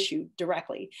this issue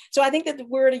directly. So I think that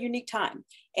we're at a unique time,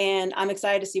 and I'm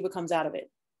excited to see what comes out of it.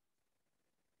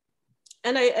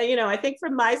 And I think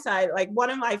from my side, like one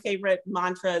of my favorite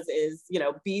mantras is, you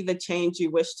know, be the change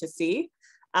you wish to see.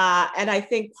 And I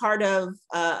think part of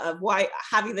why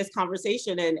having this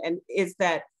conversation and is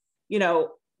that, you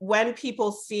know, when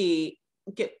people see,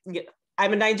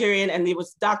 I'm a Nigerian and it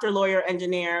was doctor, lawyer,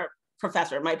 engineer,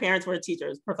 professor. My parents were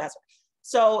teachers, professor.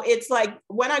 So it's like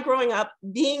when I growing up,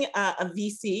 being a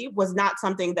VC was not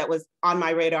something that was on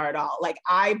my radar at all. Like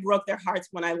I broke their hearts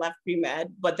when I left pre-med,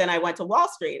 but then I went to Wall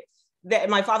Street.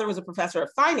 That my father was a professor of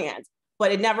finance,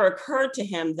 but it never occurred to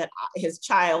him that his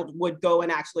child would go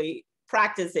and actually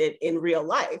practice it in real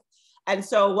life. And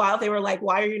so while they were like,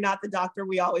 why are you not the doctor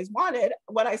we always wanted?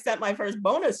 When I sent my first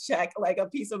bonus check, like a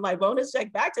piece of my bonus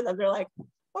check back to them, they're like,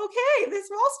 okay, this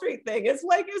Wall Street thing is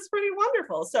like, it's pretty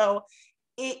wonderful. So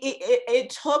it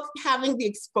took having the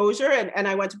exposure, and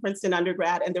I went to Princeton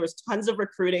undergrad, and there was tons of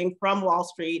recruiting from Wall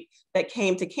Street that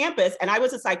came to campus, and I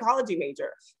was a psychology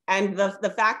major. And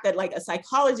the fact that like a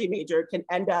psychology major can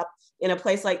end up in a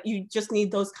place like, you just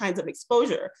need those kinds of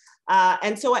exposure.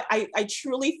 And so I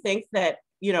truly think that,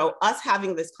 you know, us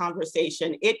having this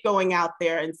conversation, it going out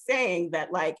there and saying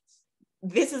that like,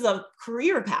 this is a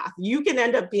career path. You can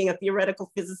end up being a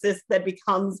theoretical physicist that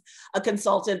becomes a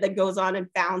consultant that goes on and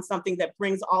found something that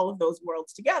brings all of those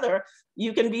worlds together.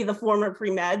 You can be the former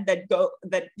pre-med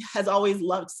that has always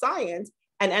loved science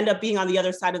and end up being on the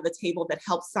other side of the table that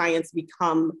helps science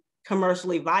become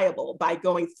commercially viable by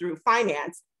going through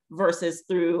finance versus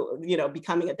through, you know,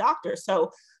 becoming a doctor. So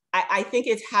I think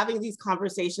it's having these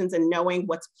conversations and knowing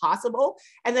what's possible,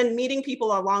 and then meeting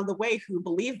people along the way who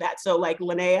believe that. So like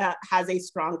Linnea has a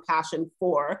strong passion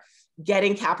for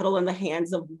getting capital in the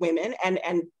hands of women,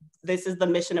 and this is the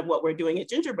mission of what we're doing at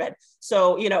Gingerbread.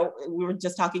 So, you know, we were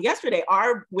just talking yesterday,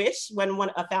 our wish, when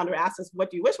a founder asks us, what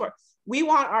do you wish for? We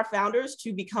want our founders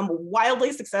to become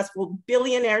wildly successful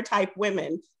billionaire type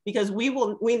women, because we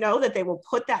know that they will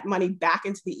put that money back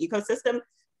into the ecosystem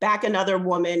back another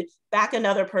woman, back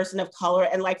another person of color.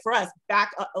 And like for us,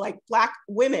 back like Black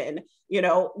women, you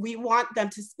know, we want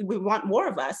more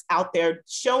of us out there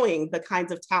showing the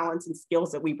kinds of talents and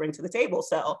skills that we bring to the table.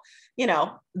 So, you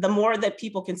know, the more that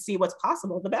people can see what's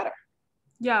possible, the better.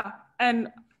 Yeah. And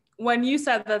when you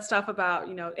said that stuff about,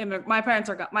 you know, my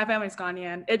family's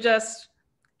Ghanaian,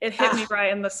 it hit me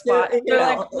right in the spot. They're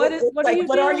like, what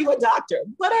are you a doctor?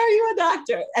 What are you a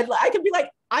doctor? And I can be like,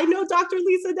 I know Dr.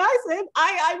 Lisa Dyson.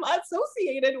 I'm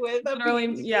associated with a literally,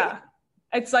 yeah.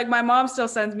 It's like my mom still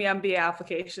sends me MBA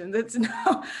applications. It's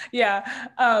no, yeah.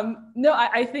 No,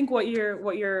 I think what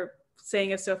you're saying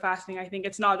is so fascinating. I think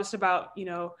it's not just about, you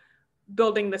know,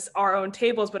 building our own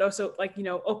tables, but also like, you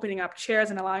know, opening up chairs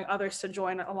and allowing others to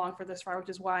join along for this ride, which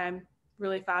is why I'm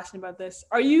really fascinated about this.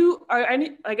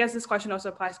 I guess this question also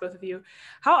applies to both of you.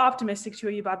 How optimistic are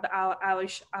you about the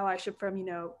allyship from, you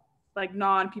know, like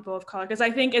non-people of color? Because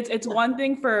I think it's one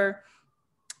thing for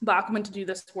Black women to do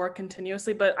this work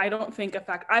continuously, but I don't think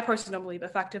I personally don't believe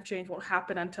effective change won't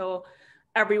happen until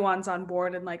everyone's on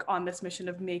board and like on this mission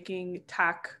of making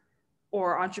tech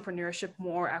or entrepreneurship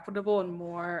more equitable and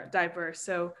more diverse.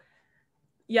 So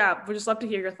yeah, we'd just love to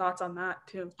hear your thoughts on that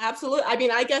too. Absolutely. I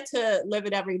mean, I get to live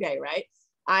it every day, right?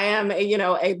 I am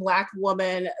a Black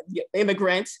woman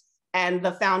immigrant, and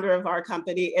the founder of our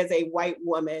company is a white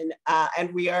woman,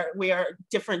 and we are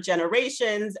different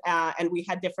generations, and we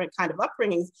had different kind of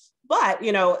upbringings. But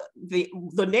you know, the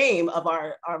name of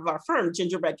our firm,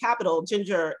 Gingerbread Capital,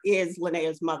 Ginger is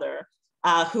Linnea's mother,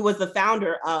 who was the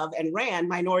founder of and ran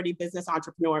Minority Business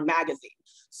Entrepreneur magazine.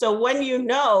 So when you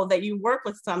know that you work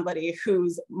with somebody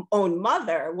whose own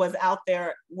mother was out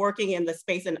there working in the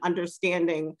space and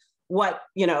understanding what,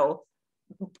 you know,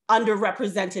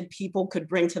 underrepresented people could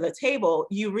bring to the table,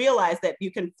 you realize that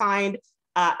you can find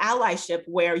allyship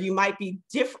where you might be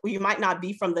different, you might not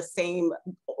be from the same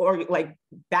or like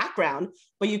background,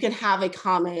 but you can have a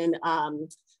common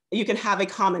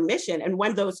mission. And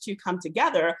when those two come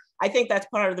together, I think that's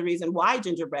part of the reason why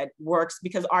Gingerbread works,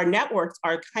 because our networks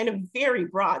are kind of very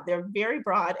broad. They're very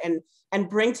broad and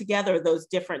bring together those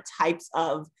different types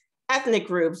of ethnic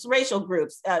groups, racial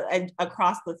groups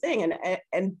across the thing.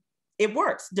 And it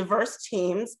works. Diverse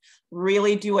teams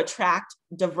really do attract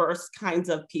diverse kinds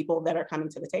of people that are coming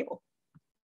to the table.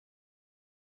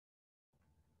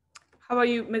 How about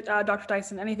you, Dr.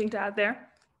 Dyson? Anything to add there?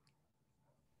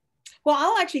 Well,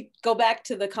 I'll actually go back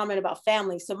to the comment about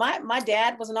family. So my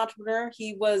dad was an entrepreneur.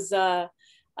 He was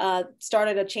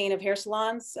started a chain of hair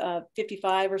salons,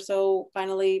 55 or so,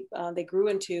 finally they grew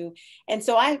into. And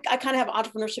so I kind of have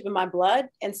entrepreneurship in my blood.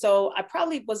 And so I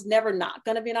probably was never not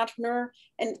going to be an entrepreneur.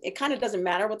 And it kind of doesn't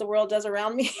matter what the world does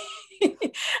around me.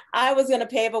 I was going to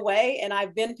pave a way, and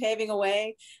I've been paving a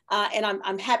way. And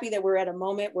I'm happy that we're at a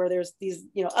moment where there's these,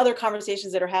 you know, other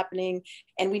conversations that are happening,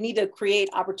 and we need to create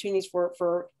opportunities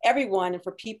for everyone and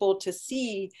for people to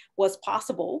see what's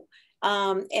possible.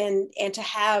 And to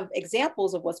have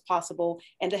examples of what's possible,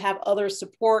 and to have others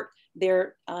support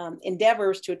their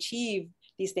endeavors to achieve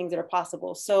these things that are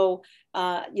possible. So,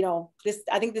 you know,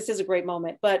 I think this is a great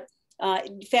moment, but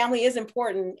family is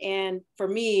important. And for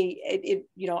me,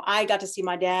 you know, I got to see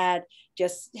my dad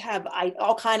just have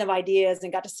all kind of ideas,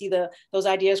 and got to see those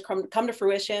ideas come to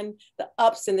fruition, the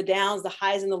ups and the downs, the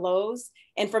highs and the lows.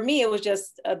 And for me, it was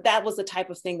just, that was the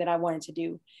type of thing that I wanted to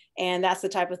do. And that's the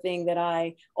type of thing that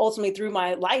I ultimately threw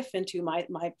my life into, my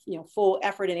you know, full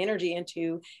effort and energy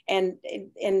into. And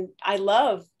I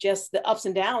love just the ups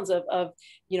and downs of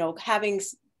you know,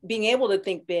 being able to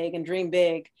think big and dream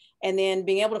big, and then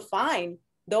being able to find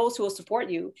those who will support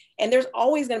you. And there's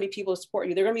always going to be people who support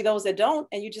you. There are going to be those that don't,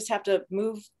 and you just have to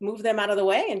move them out of the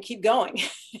way and keep going.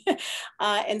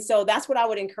 And so that's what I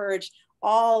would encourage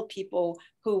all people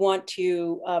who want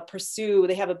to pursue.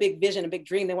 They have a big vision, a big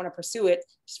dream, they want to pursue it.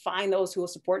 Just find those who will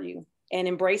support you and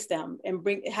embrace them, and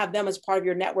have them as part of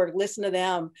your network. Listen to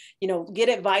them, you know, get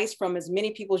advice from as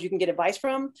many people as you can get advice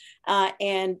from,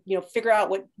 and, you know, figure out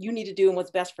what you need to do and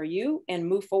what's best for you, and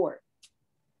move forward.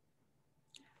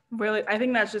 Really, I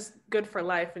think that's just good for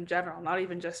life in general, not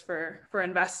even just for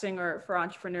investing or for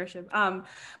entrepreneurship.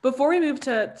 Before we move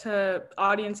to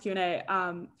audience Q&A,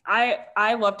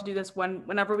 I love to do this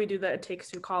whenever we do the It Takes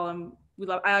Two column.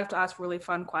 I like to ask really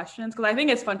fun questions, because I think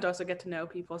it's fun to also get to know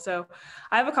people. So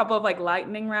I have a couple of like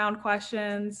lightning round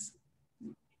questions.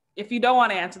 If you don't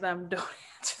want to answer them, don't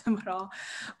answer them at all.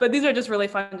 But these are just really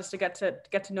fun, just to get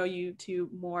to know you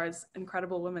two more as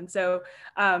incredible women. So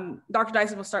Dr.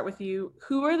 Dyson, we'll start with you.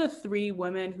 Who are the 3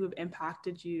 women who have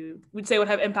impacted you, would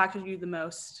have impacted you the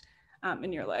most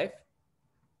in your life?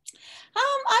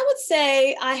 I would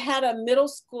say I had a middle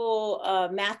school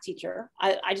math teacher.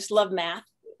 I just love math.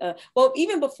 well,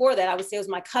 even before that, I would say it was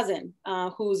my cousin,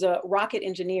 who's a rocket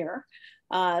engineer.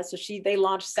 So they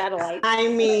launched satellites. I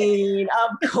mean,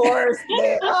 of course,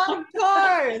 of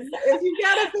course. If you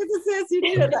get a physicist, you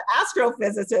need an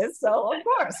astrophysicist. So of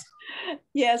course.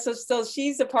 Yeah, so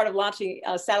she's a part of launching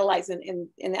satellites in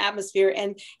the atmosphere,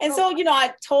 and so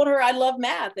I told her I love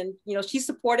math, and she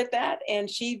supported that, and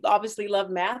she obviously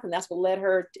loved math, and that's what led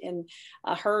her in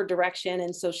her direction,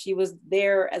 and so she was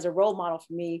there as a role model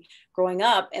for me growing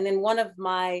up. And then one of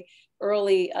my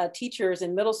early teachers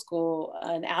in middle school,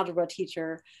 an algebra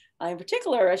teacher in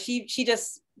particular, she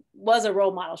just was a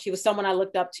role model. She was someone I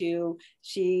looked up to.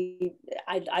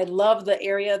 I loved the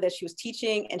area that she was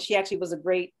teaching, and she actually was a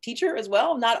great teacher as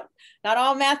well. Not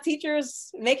all math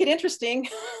teachers make it interesting,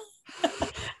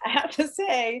 I have to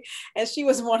say, and she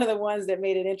was one of the ones that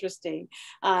made it interesting.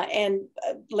 And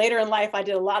later in life, I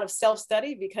did a lot of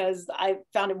self-study because I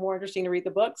found it more interesting to read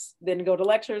the books than go to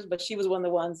lectures. But she was one of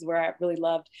the ones where I really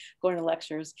loved going to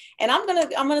lectures. And I'm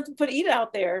gonna put Ita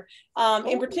out there.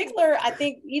 In particular, I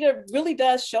think Ita really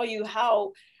does show you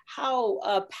how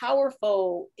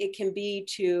powerful it can be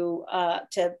to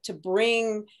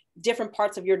bring different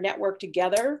parts of your network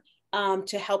together.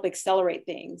 To help accelerate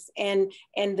things, and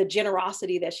the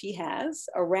generosity that she has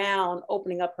around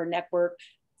opening up her network,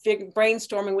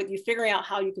 brainstorming with you, figuring out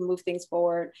how you can move things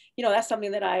forward. That's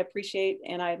something that I appreciate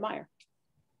and I admire.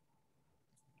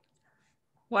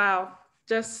 Wow.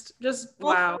 Just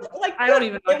well, wow. Like, I don't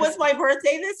even know. It was my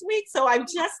birthday this week, so I'm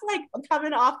just like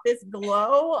coming off this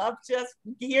glow of just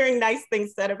hearing nice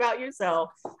things said about you. So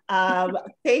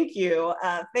thank you.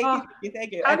 Thank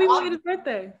you. Happy belated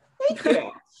birthday. Thank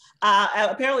you.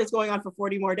 Apparently it's going on for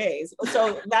 40 more days.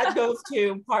 So that goes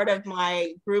to part of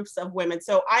my groups of women.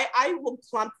 So I will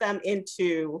clump them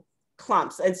into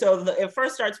clumps. And so it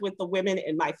first starts with the women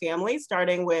in my family,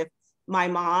 starting with my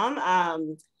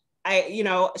mom.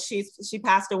 She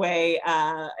passed away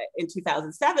in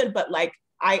 2007, but like,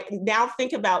 I now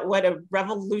think about what a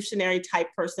revolutionary type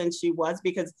person she was,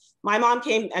 because my mom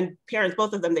came, and parents,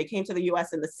 both of them, they came to the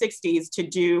US in the 60s to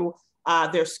do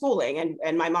their schooling.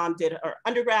 And my mom did her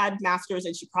undergrad, master's,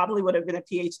 and she probably would have been a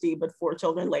PhD, but 4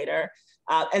 children later.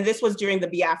 And this was during the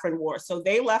Biafran War. So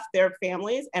they left their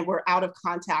families and were out of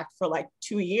contact for like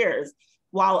 2 years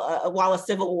while a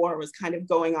civil war was kind of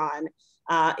going on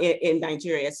in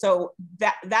Nigeria. So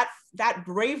that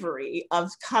bravery of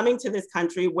coming to this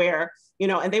country where,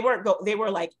 and they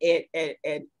were like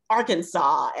in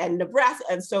Arkansas and Nebraska.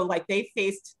 And so like they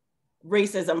faced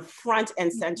racism front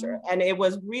and center. And it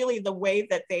was really the way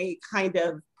that they kind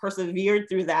of persevered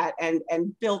through that and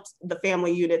built the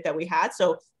family unit that we had.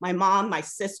 So my mom, my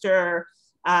sister,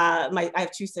 I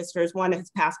have 2 sisters, one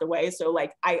has passed away. So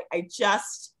like,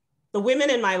 the women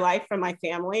in my life from my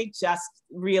family just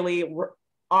really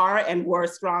are and were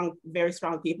strong, very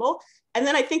strong people. And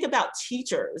then I think about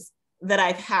teachers that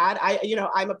I've had.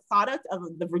 I'm a product of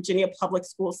the Virginia public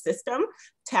school system,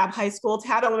 Tab High School,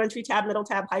 Tab Elementary, Tab Middle,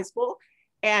 Tab High School.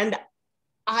 And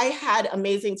I had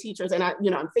amazing teachers, and I'm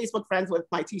Facebook friends with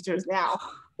my teachers now,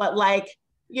 but like,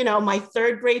 my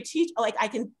 3rd grade teacher, like I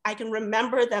can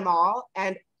remember them all.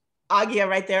 And Agia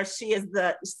right there, she is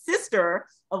the sister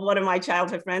of one of my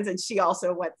childhood friends, and she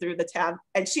also went through the Tab,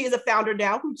 and she is a founder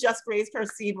now who just raised her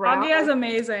C. Brown. Agia is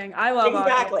amazing. I love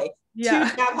exactly. Agia. Yeah.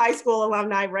 2 Tab High School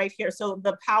alumni right here. So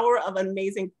the power of an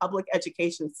amazing public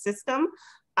education system,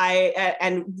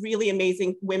 and really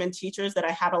amazing women teachers that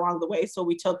I had along the way. So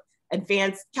we took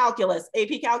advanced calculus,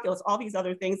 AP calculus, all these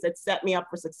other things that set me up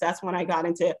for success when I got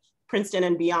into Princeton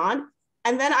and beyond.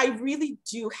 And then I really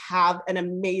do have an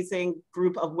amazing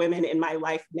group of women in my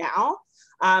life now,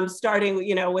 starting,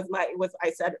 with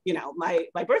I said,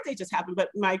 my birthday just happened, but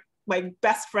my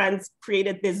best friends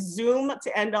created this Zoom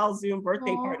to end all Zoom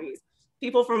birthday parties,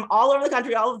 people from all over the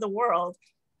country, all over the world.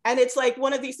 And it's like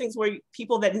one of these things where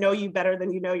people that know you better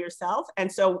than you know yourself.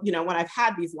 And so, when I've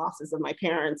had these losses of my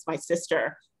parents, my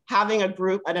sister, having an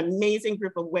amazing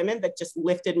group of women that just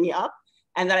lifted me up,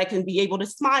 and that I can be able to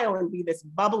smile and be this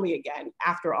bubbly again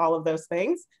after all of those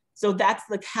things. So that's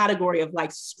the category of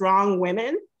like strong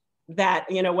women that,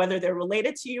 whether they're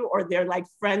related to you or they're like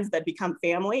friends that become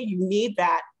family, you need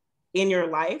that in your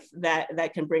life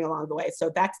that can bring along the way.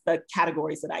 So that's the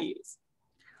categories that I use.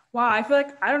 Wow, I feel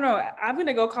like, I don't know, I'm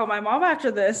gonna go call my mom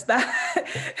after this.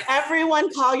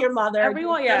 Everyone call your mother.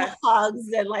 Everyone, yeah. Hugs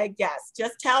and like, yes,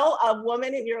 just tell a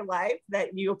woman in your life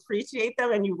that you appreciate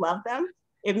them and you love them.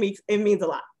 It means a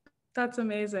lot. That's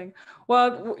amazing.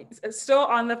 Well, still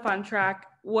on the fun track,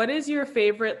 what is your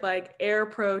favorite like air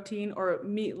protein or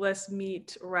meatless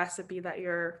meat recipe that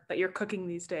you're cooking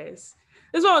these days?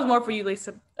 This one was more for you,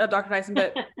 Lisa, Dr. Dyson,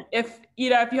 but if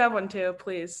you have one too,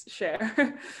 please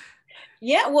share.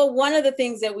 Yeah, well, one of the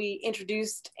things that we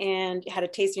introduced and had a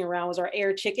tasting around was our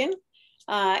air chicken.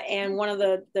 And one of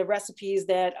the recipes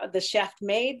that the chef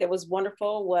made that was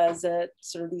wonderful was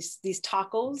sort of these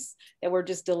tacos that were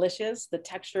just delicious. The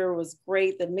texture was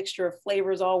great. The mixture of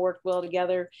flavors all worked well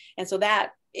together. And so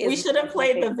that is— we should have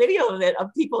played the video of it, of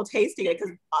people tasting it,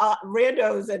 because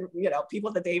randos and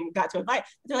people that they got to invite,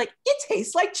 they're like, it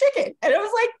tastes like chicken. And it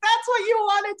was like, that's what you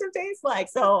want it to taste like.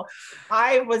 So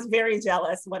I was very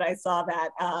jealous when I saw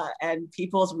that, and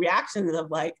people's reactions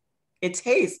of like, it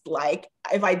tastes like,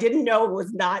 if I didn't know it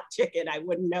was not chicken, I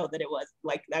wouldn't know that it was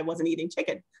like, I wasn't eating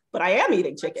chicken, but I am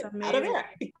eating chicken out of air.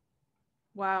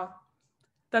 Wow,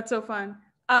 that's so fun.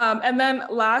 And then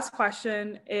last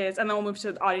question is, and then we'll move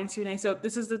to the audience Q&A. So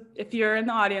this is if you're in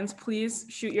the audience, please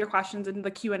shoot your questions into the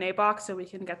Q&A box so we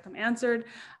can get them answered.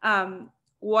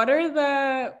 What are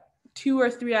the 2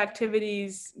 or 3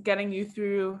 activities getting you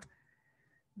through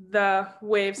the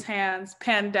waves hands,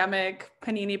 pandemic,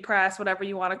 panini press, whatever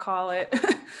you want to call it?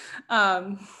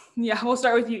 Yeah, we'll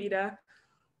start with you, Ita.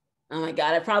 Oh my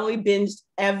God, I probably binged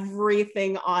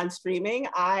everything on streaming.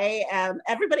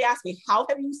 Everybody asked me, how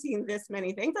have you seen this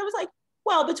many things? I was like,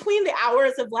 well, between the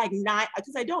hours of like 9,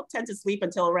 because I don't tend to sleep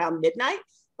until around midnight,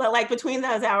 but like between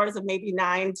those hours of maybe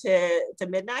 9 to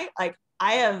midnight, like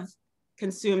I have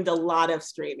consumed a lot of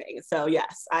streaming. So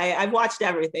yes, I've watched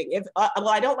everything. Well,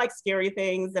 I don't like scary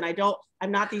things, and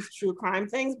I'm not these true crime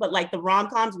things, but like the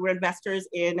rom-coms, we're investors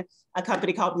in a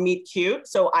company called Meet Cute.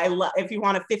 So I love, if you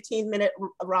want a 15-minute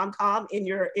rom-com in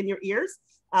your ears,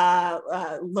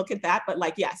 look at that. But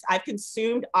like, yes, I've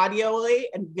consumed audioly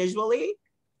and visually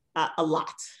a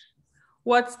lot.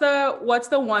 What's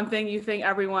the one thing you think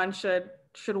everyone should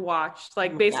watch?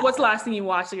 Like, what's the last thing you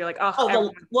watched that you're like,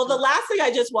 the last thing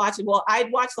I just watched,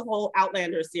 I'd watched the whole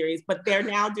Outlander series, but they're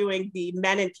now doing the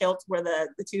Men in Kilts, where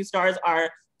the 2 stars are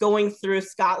going through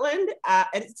Scotland, and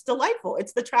it's delightful.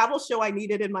 It's the travel show I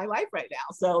needed in my life right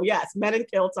now. So yes, Men in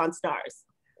Kilts on Stars.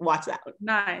 Watch that one.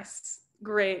 Nice,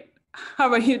 great. How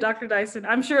about you, Dr. Dyson?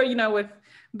 I'm sure with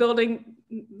building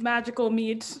magical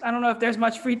meat, I don't know if there's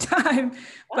much free time,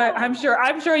 but I'm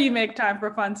sure you make time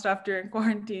for fun stuff during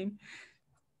quarantine.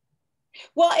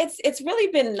 Well, it's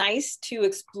really been nice to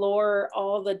explore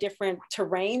all the different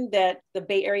terrain that the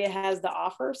Bay Area has to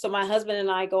offer. So my husband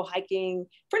and I go hiking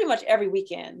pretty much every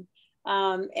weekend.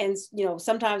 And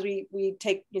sometimes we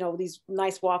take these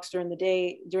nice walks during the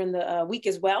day, during the week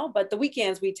as well, but the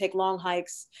weekends we take long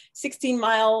hikes,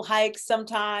 16-mile hikes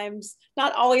sometimes,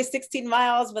 not always 16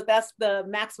 miles, but that's the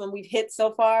maximum we've hit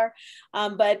so far.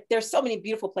 But there's so many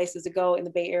beautiful places to go in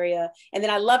the Bay Area, and then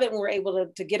I love it when we're able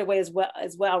to get away as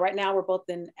well. Right now we're both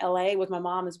in LA with my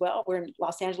mom as well. We're in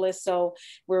Los Angeles, so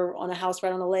we're on a house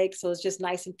right on the lake, so it's just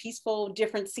nice and peaceful,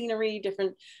 different scenery,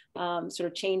 different sort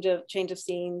of change of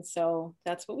scene. So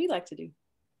that's what we like to do.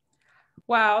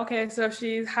 Wow. Okay. So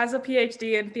she has a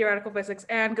PhD in theoretical physics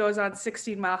and goes on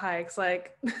 16-mile hikes.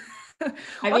 Like, what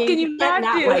can you not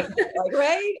do? Like,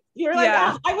 right? You're like,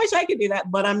 yeah. I wish I could do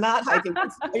that, but I'm not hiking.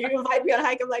 You invite me on a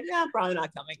hike, I'm like, yeah, I'm probably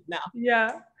not coming. No.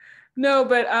 Yeah. No,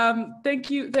 but thank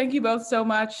you both so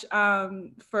much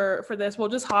for this. We'll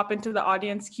just hop into the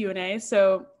audience Q&A.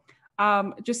 So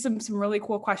just some really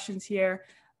cool questions here.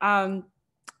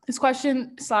 This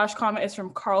question/comment is from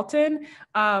Carlton.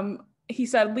 He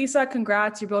said, Lisa,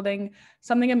 congrats, you're building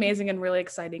something amazing and really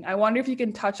exciting. I wonder if you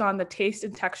can touch on the taste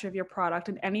and texture of your product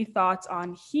and any thoughts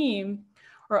on heme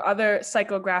or other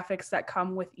psychographics that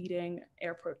come with eating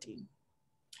air protein.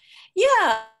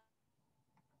 Yeah.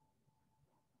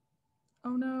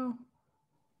 Oh no.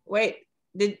 Wait,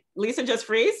 did Lisa just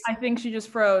freeze? I think she just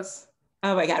froze.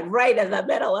 Oh my God, right in the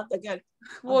middle of the good.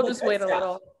 We'll just wait a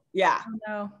little. Yeah. Oh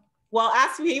no. Well,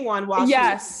 ask me one while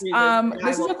yes.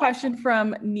 This is a question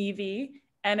from Nevi,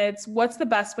 and it's, what's the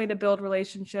best way to build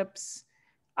relationships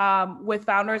with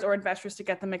founders or investors to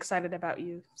get them excited about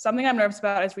you? Something I'm nervous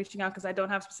about is reaching out because I don't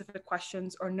have specific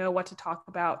questions or know what to talk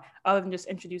about other than just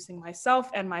introducing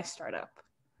myself and my startup.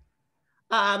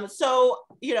 So,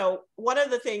 one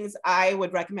of the things I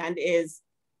would recommend is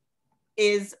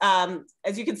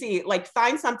as you can see, like,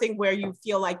 find something where you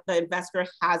feel like the investor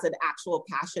has an actual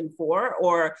passion for,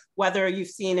 or whether you've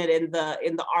seen it in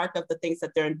the arc of the things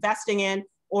that they're investing in,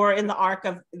 or in the arc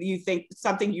of, you think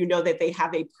something that they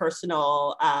have a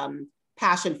personal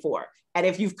passion for. And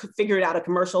if you've figured out a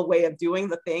commercial way of doing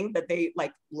the thing that they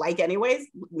like anyways,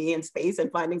 me in space,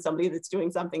 and finding somebody that's doing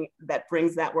something that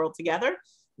brings that world together,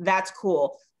 that's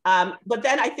cool. But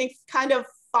then I think kind of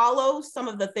follow some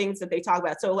of the things that they talk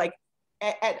about. So like,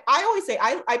 and I always say,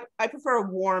 I prefer a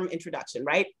warm introduction,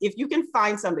 right? If you can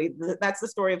find somebody, that's the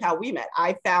story of how we met.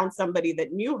 I found somebody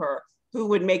that knew her who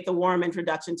would make the warm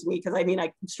introduction to me. Because I mean,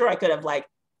 I'm sure I could have like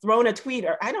thrown a tweet,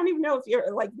 or I don't even know if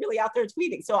you're like really out there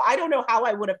tweeting. So I don't know how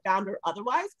I would have found her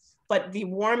otherwise, but the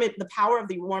power of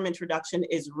the warm introduction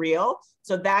is real.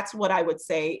 So that's what I would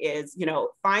say is, you know,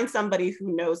 find somebody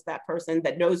who knows that person,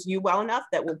 that knows you well enough,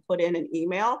 that will put in an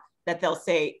email that they'll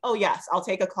say, oh yes, I'll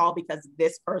take a call because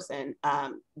this person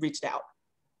reached out.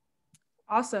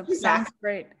 Awesome, sounds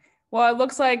great. Well, it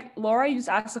looks like, Laura, you just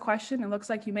asked a question. It looks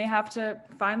like you may have to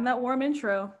find that warm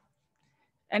intro.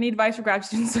 Any advice for grad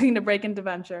students looking to break into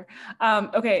venture?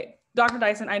 Okay, Dr.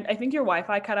 Dyson, I think your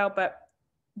Wi-Fi cut out, but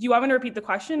do you want me to repeat the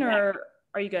question or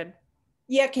are you good?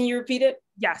 Yeah, can you repeat it?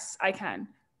 Yes, I can.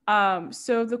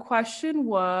 So the question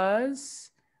was,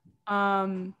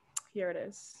 here it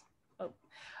is.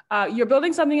 You're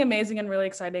building something amazing and really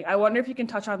exciting. I wonder if you can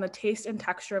touch on the taste and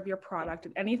texture of your product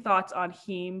and any thoughts on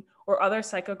heme or other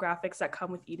psychographics that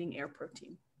come with eating air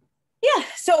protein. Yeah,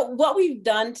 so what we've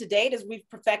done to date is we've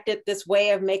perfected this way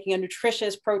of making a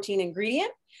nutritious protein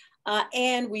ingredient.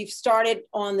 And we've started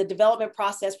on the development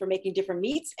process for making different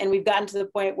meats. And we've gotten to the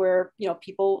point where, you know,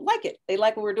 people like it. They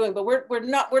like what we're doing, but we're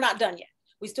not done yet.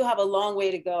 We still have a long way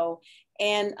to go.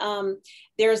 And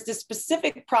there's this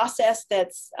specific process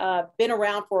that's been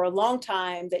around for a long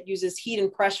time that uses heat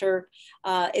and pressure.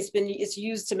 It's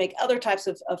used to make other types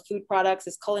of food products.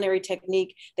 This culinary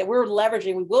technique that we're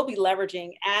leveraging, we will be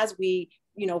leveraging as we,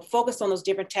 you know, focus on those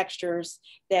different textures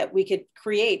that we could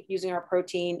create using our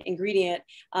protein ingredient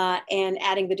and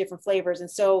adding the different flavors. And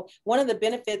so one of the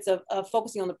benefits of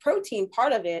focusing on the protein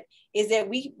part of it is that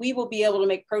we will be able to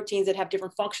make proteins that have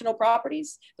different functional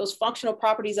properties. Those functional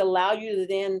properties allow you to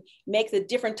then make the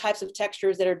different types of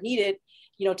textures that are needed,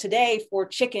 you know, today for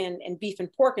chicken and beef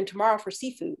and pork and tomorrow for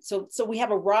seafood. So we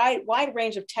have a wide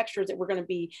range of textures that we're going to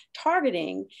be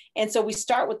targeting. And so we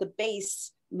start with the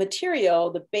base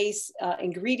material, the base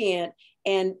ingredient,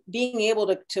 and being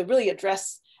able to really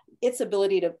address its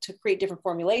ability to create different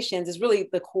formulations is really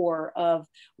the core of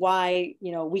why,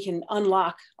 you know, we can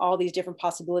unlock all these different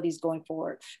possibilities going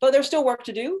forward. But there's still work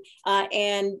to do,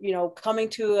 and, you know, coming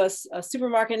to a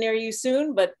supermarket near you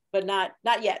soon, but not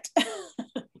yet.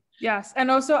 Yes,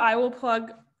 and also I will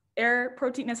plug Air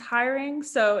Protein is hiring.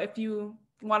 So if you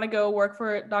want to go work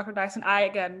for Dr. Dyson,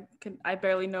 I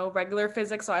barely know regular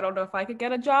physics, so I don't know if I could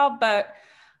get a job, but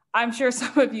I'm sure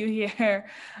some of you here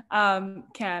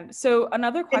can. So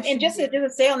another question. And just to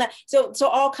say on that, so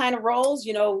all kind of roles,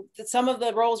 you know, some of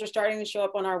the roles are starting to show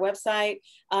up on our website,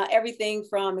 everything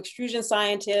from extrusion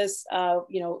scientists,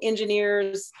 you know,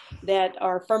 engineers that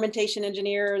are fermentation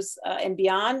engineers and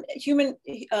beyond,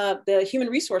 the human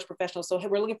resource professionals. So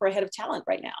we're looking for a head of talent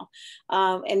right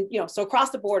now. And, you know, so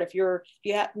across the board, if you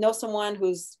know someone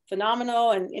who's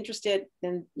phenomenal and interested,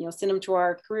 then, you know, send them to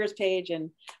our careers page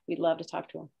and we'd love to talk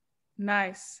to them.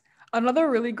 Nice. Another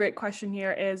really great question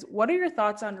here is, what are your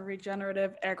thoughts on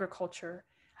regenerative agriculture?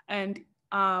 And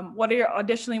what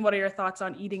are your thoughts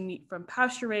on eating meat from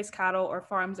pasture-raised cattle or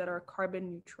farms that are carbon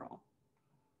neutral?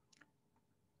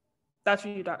 That's for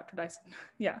you, Dr. Dyson.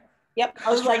 Yeah. Yep.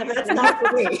 I was like, that's not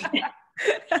for me.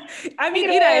 I mean,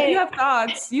 Ita, if you have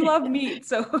thoughts, you love meat,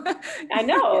 so. I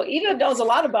know, Ita knows a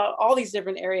lot about all these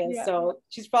different areas. Yeah. So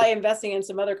she's probably investing in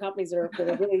some other companies that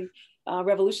are really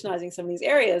revolutionizing some of these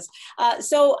areas.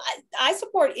 So I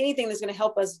support anything that's going to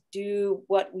help us do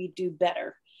what we do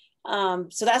better.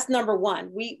 So that's number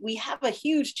one. We have a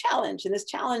huge challenge, and this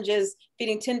challenge is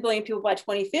feeding 10 billion people by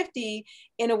 2050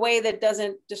 in a way that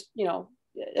doesn't just, you know,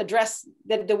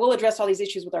 that will address all these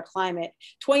issues with our climate.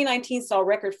 2019 saw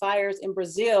record fires in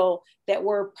Brazil that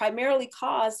were primarily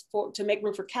caused to make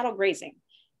room for cattle grazing.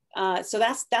 So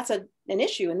that's an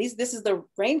issue. And this is the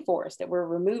rainforest that we're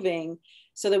removing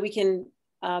so that we can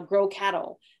grow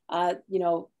cattle. You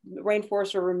know,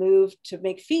 rainforests are removed to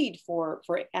make feed for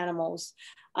animals.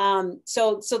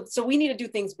 So we need to do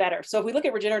things better. So if we look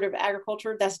at regenerative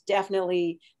agriculture, that's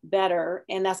definitely better.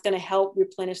 And that's going to help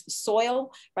replenish the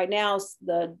soil. Right now,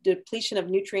 the depletion of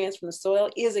nutrients from the soil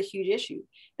is a huge issue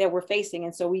that we're facing.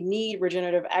 And so we need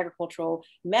regenerative agricultural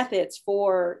methods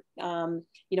for, you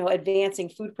know, advancing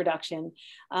food production.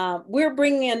 We're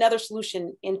bringing another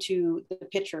solution into the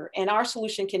picture, and our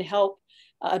solution can help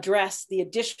address the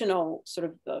additional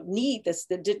sort of need,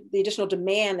 the additional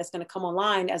demand that's going to come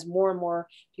online as more and more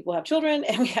people have children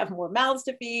and we have more mouths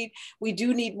to feed. We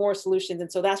do need more solutions.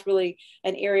 And so that's really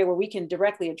an area where we can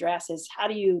directly address is how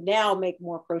do you now make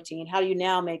more protein? How do you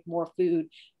now make more food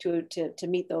to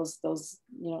meet those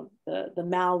the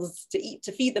mouths to eat,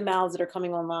 to feed the mouths that are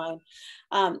coming online.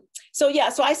 So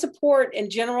I support in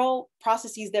general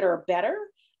processes that are better.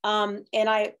 And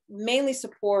I mainly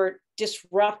support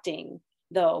disrupting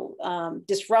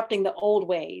the old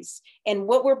ways. And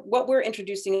what we're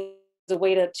introducing is a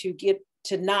way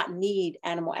to not need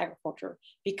animal agriculture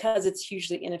because it's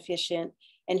hugely inefficient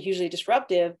and hugely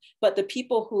disruptive. But the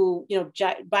people who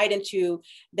bite into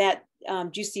that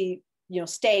juicy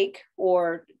steak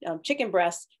or chicken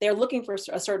breast, they're looking for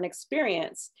a certain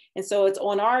experience. And so it's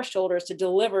on our shoulders to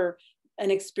deliver an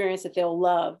experience that they'll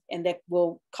love and that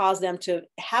will cause them to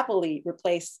happily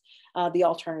replace the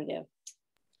alternative.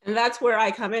 And that's where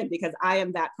I come in because I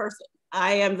am that person.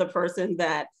 I am the person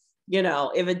that,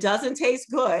 if it doesn't taste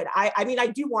good, I mean, I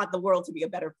do want the world to be a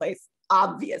better place,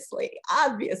 obviously,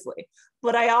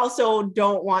 but I also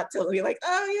don't want to be like,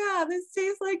 oh yeah, this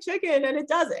tastes like chicken and it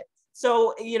doesn't.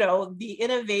 So, the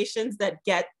innovations that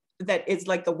is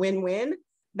like the win-win,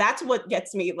 that's what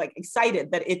gets me like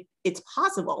excited that it's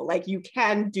possible. Like you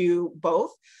can do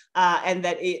both and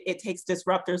that it takes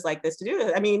disruptors like this to do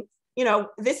it. I mean,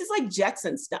 this is like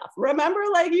Jetson stuff. Remember,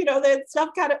 like, that stuff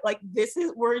kind of like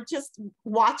we're just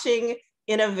watching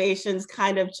innovations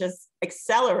kind of just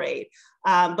accelerate.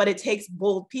 But it takes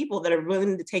bold people that are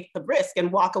willing to take the risk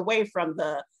and walk away from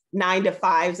the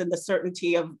 9-to-5s and the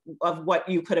certainty of what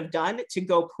you could have done to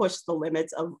go push the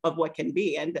limits of what can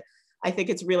be. And I think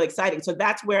it's really exciting. So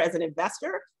that's where, as an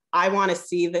investor, I want to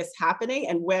see this happening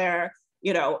and where,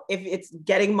 if it's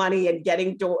getting money and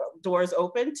getting doors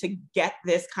open to get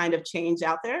this kind of change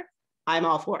out there, I'm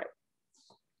all for it.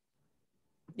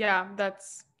 Yeah,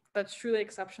 that's truly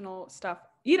exceptional stuff.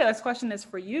 Ita, this question is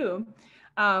for you.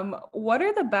 What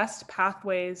are the best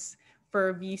pathways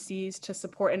for VCs to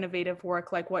support innovative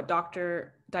work like what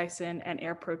Dr. Dyson and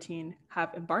Air Protein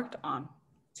have embarked on?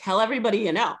 Tell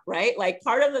everybody right? Like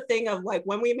part of the thing of like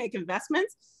when we make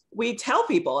investments, we tell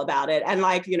people about it. And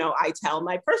like, I tell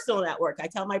my personal network, I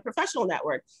tell my professional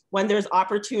network when there's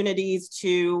opportunities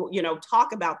to,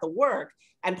 talk about the work.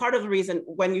 And part of the reason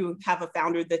when you have a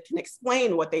founder that can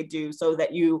explain what they do so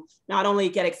that you not only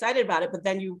get excited about it, but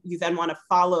then you then want to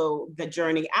follow the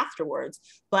journey afterwards.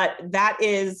 But that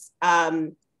is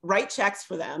write checks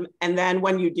for them. And then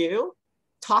when you do,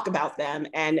 talk about them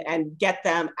and get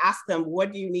them, ask them,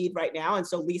 what do you need right now? And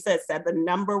so Lisa said the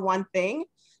number one thing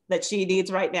that she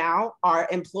needs right now are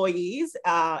employees.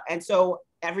 And so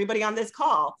everybody on this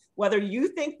call, whether you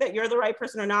think that you're the right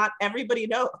person or not, everybody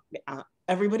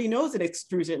knows an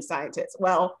extrusion scientist.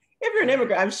 Well, if you're an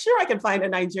immigrant, I'm sure I can find a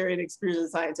Nigerian extrusion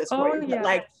scientist for you. Yeah.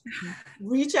 Like,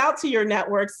 reach out to your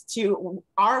networks. To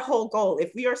our whole goal,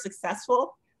 if we are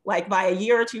successful, like by a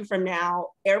year or two from now,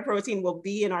 Air Protein will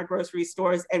be in our grocery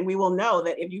stores, and we will know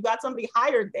that if you got somebody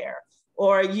hired there,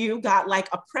 or you got like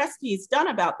a press piece done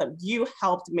about them, you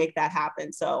helped make that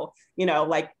happen. So,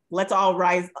 like, let's all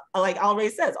rise, like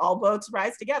Always says, all boats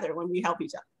rise together when we help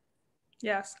each other.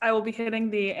 Yes, I will be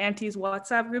hitting the Aunties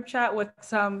WhatsApp group chat with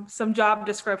some job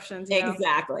descriptions.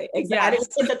 Exactly. Yes.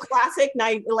 It's a classic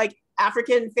night, like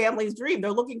African family's dream.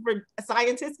 They're looking for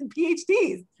scientists and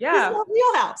PhDs. Yeah. This is a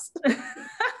wheelhouse.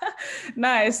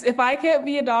 Nice. If I can't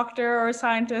be a doctor or a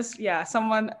scientist, yeah,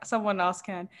 someone else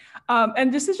can.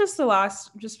 And this is just the last,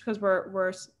 just because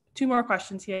we're two more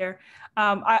questions here.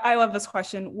 I love this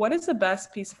question. What is the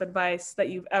best piece of advice that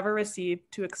you've ever received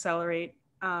to accelerate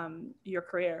your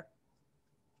career?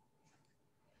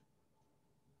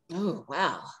 Oh,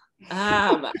 wow.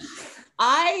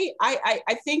 I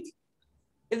think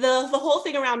the whole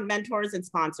thing around mentors and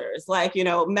sponsors, like,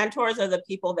 mentors are the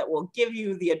people that will give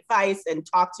you the advice and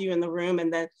talk to you in the room.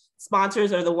 And then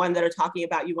sponsors are the ones that are talking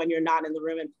about you when you're not in the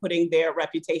room and putting their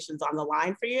reputations on the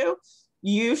line for you.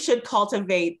 You should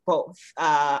cultivate both.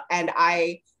 And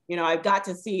I've got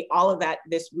to see all of that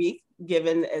this week,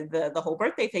 given the whole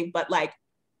birthday thing, but like,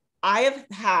 I have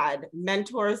had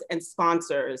mentors and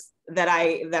sponsors that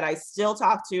I still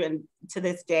talk to and to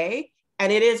this day.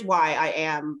 And it is why I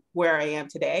am where I am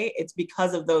today. It's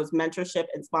because of those mentorship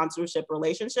and sponsorship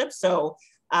relationships. So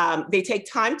they take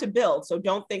time to build. So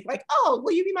don't think like, oh,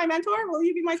 will you be my mentor? Will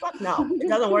you be my sponsor? No, it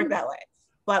doesn't work that way.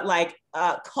 But like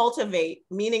cultivate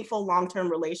meaningful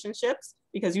long-term relationships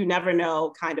because you never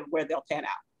know kind of where they'll pan out.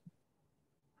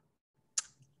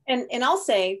 And I'll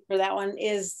say for that one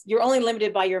is you're only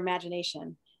limited by your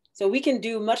imagination. So we can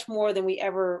do much more than we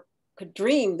ever could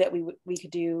dream that we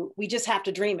could do. We just have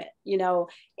to dream it, you know,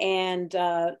 and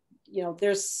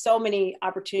there's so many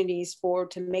opportunities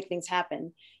to make things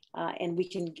happen, and we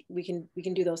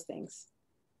can do those things.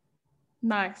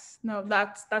 Nice. No,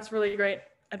 that's really great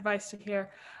advice to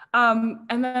hear.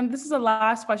 And then this is the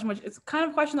last question, which is kind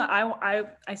of a question that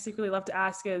I secretly love to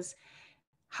ask is,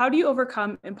 how do you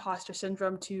overcome imposter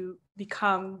syndrome to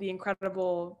become the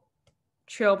incredible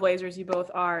trailblazers you both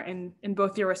are in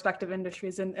both your respective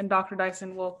industries? And Dr.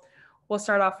 Dyson, we'll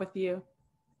start off with you.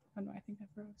 Oh no, I think I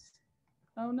froze.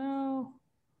 Oh no.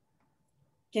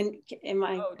 Am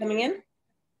I coming in?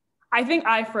 I think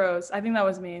I froze. I think that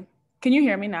was me. Can you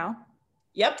hear me now?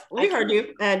 Yep, we heard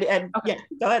you. And okay. Yeah,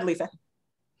 go ahead, Lisa.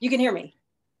 You can hear me?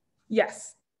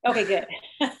 Yes. Okay, good.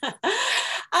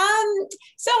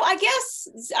 So I guess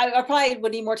I probably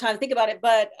would need more time to think about it,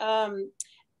 but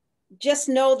just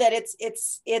know that it's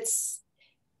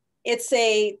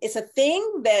a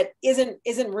thing that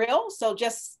isn't real. So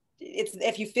just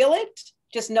if you feel it,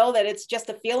 just know that it's just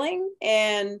a feeling,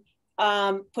 and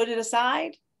put it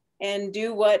aside and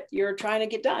do what you're trying to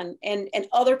get done. And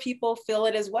other people feel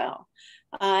it as well.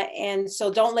 And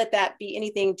so don't let that be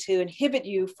anything to inhibit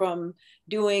you from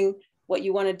doing what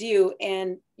you want to do.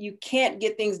 And you can't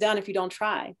get things done if you don't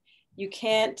try. You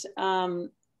can't,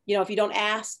 if you don't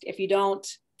ask, if you don't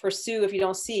pursue, if you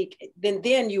don't seek,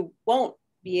 then you won't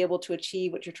be able to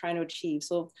achieve what you're trying to achieve.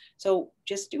 So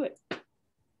just do it.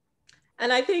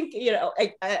 And I think,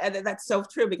 that's so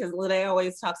true, because Lene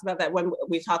always talks about that when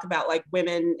we talk about like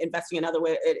women investing in other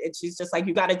ways, she's just like,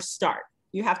 you got to start.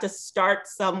 You have to start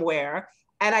somewhere.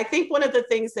 And I think one of the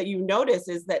things that you notice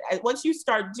is that once you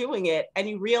start doing it and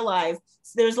you realize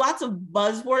there's lots of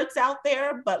buzzwords out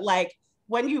there, but like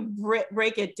when you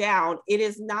break it down, it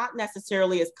is not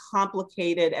necessarily as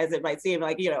complicated as it might seem.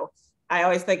 Like, I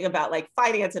always think about like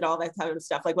finance and all that kind of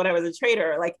stuff. Like when I was a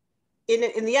trader, like in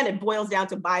the end, it boils down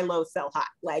to buy low, sell high.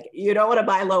 Like you don't want to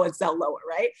buy low and sell lower,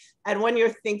 right? And when you're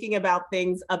thinking about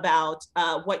things about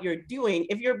what you're doing,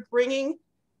 if you're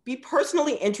be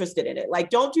personally interested in it. Like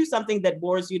don't do something that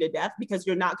bores you to death, because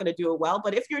you're not going to do it well.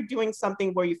 But if you're doing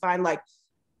something where you find like,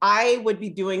 I would be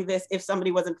doing this if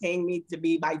somebody wasn't paying me to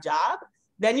be my job,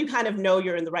 then you kind of know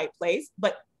you're in the right place.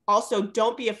 But also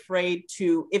don't be afraid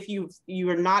to, if you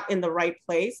are not in the right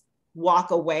place, walk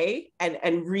away and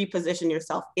reposition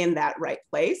yourself in that right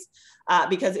place.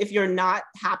 Because if you're not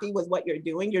happy with what you're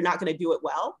doing, you're not going to do it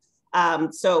well.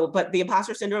 But the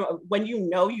imposter syndrome, when you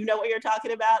know what you're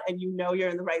talking about and you're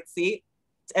in the right seat,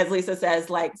 as Lisa says,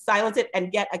 like silence it and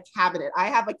get a cabinet. I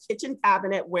have a kitchen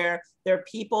cabinet where there are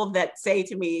people that say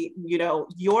to me,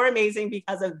 you're amazing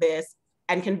because of this,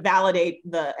 and can validate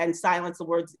and silence the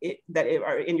words that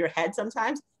are in your head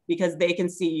sometimes, because they can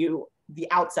see you, the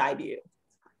outside you.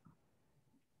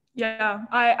 Yeah,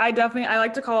 I definitely, I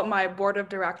like to call it my board of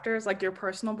directors, like your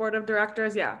personal board of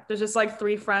directors. Yeah, there's just like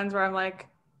 3 friends where I'm like,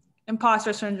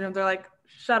 imposter syndrome, they're like,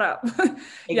 shut up. Exactly.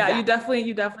 Yeah, you definitely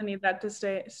need that to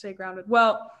stay grounded.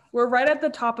 Well, we're right at the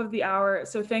top of the hour,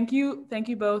 so thank you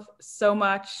both so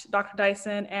much, Dr.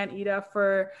 Dyson and Ita,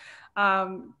 for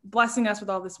blessing us with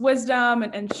all this wisdom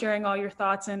and sharing all your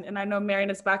thoughts. And I know Marion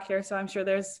is back here, so I'm sure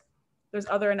there's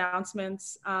other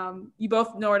announcements. You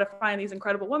both know where to find these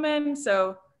incredible women,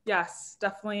 so yes,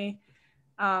 definitely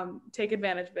take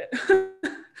advantage of it.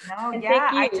 No, yeah,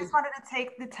 I just wanted to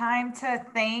take the time to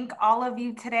thank all of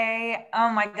you today. Oh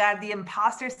my God, the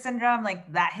imposter syndrome,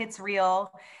 like that hits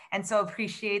real. And so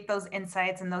appreciate those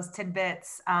insights and those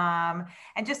tidbits, and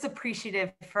just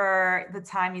appreciative for the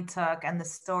time you took and the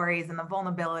stories and the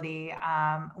vulnerability.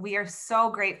 We are so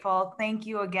grateful. Thank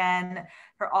you again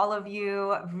for all of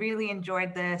you. Really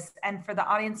enjoyed this. And for the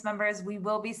audience members, we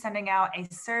will be sending out a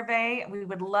survey. We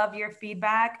would love your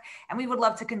feedback, and we would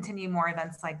love to continue more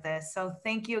events like this. So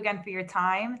thank you again for your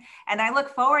time. And I look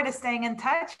forward to staying in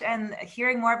touch and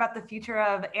hearing more about the future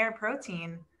of Air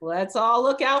Protein. Let's all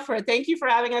look out for it. Thank you for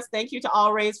having us. Thank you to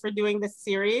All Raise for doing this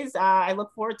series. I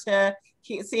look forward to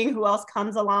seeing who else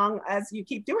comes along as you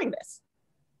keep doing this.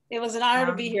 It was an honor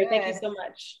to be here. Thank you so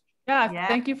much. Yeah,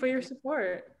 thank you for your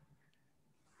support.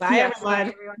 Bye,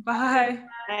 everyone. Bye.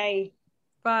 Bye.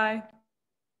 Bye.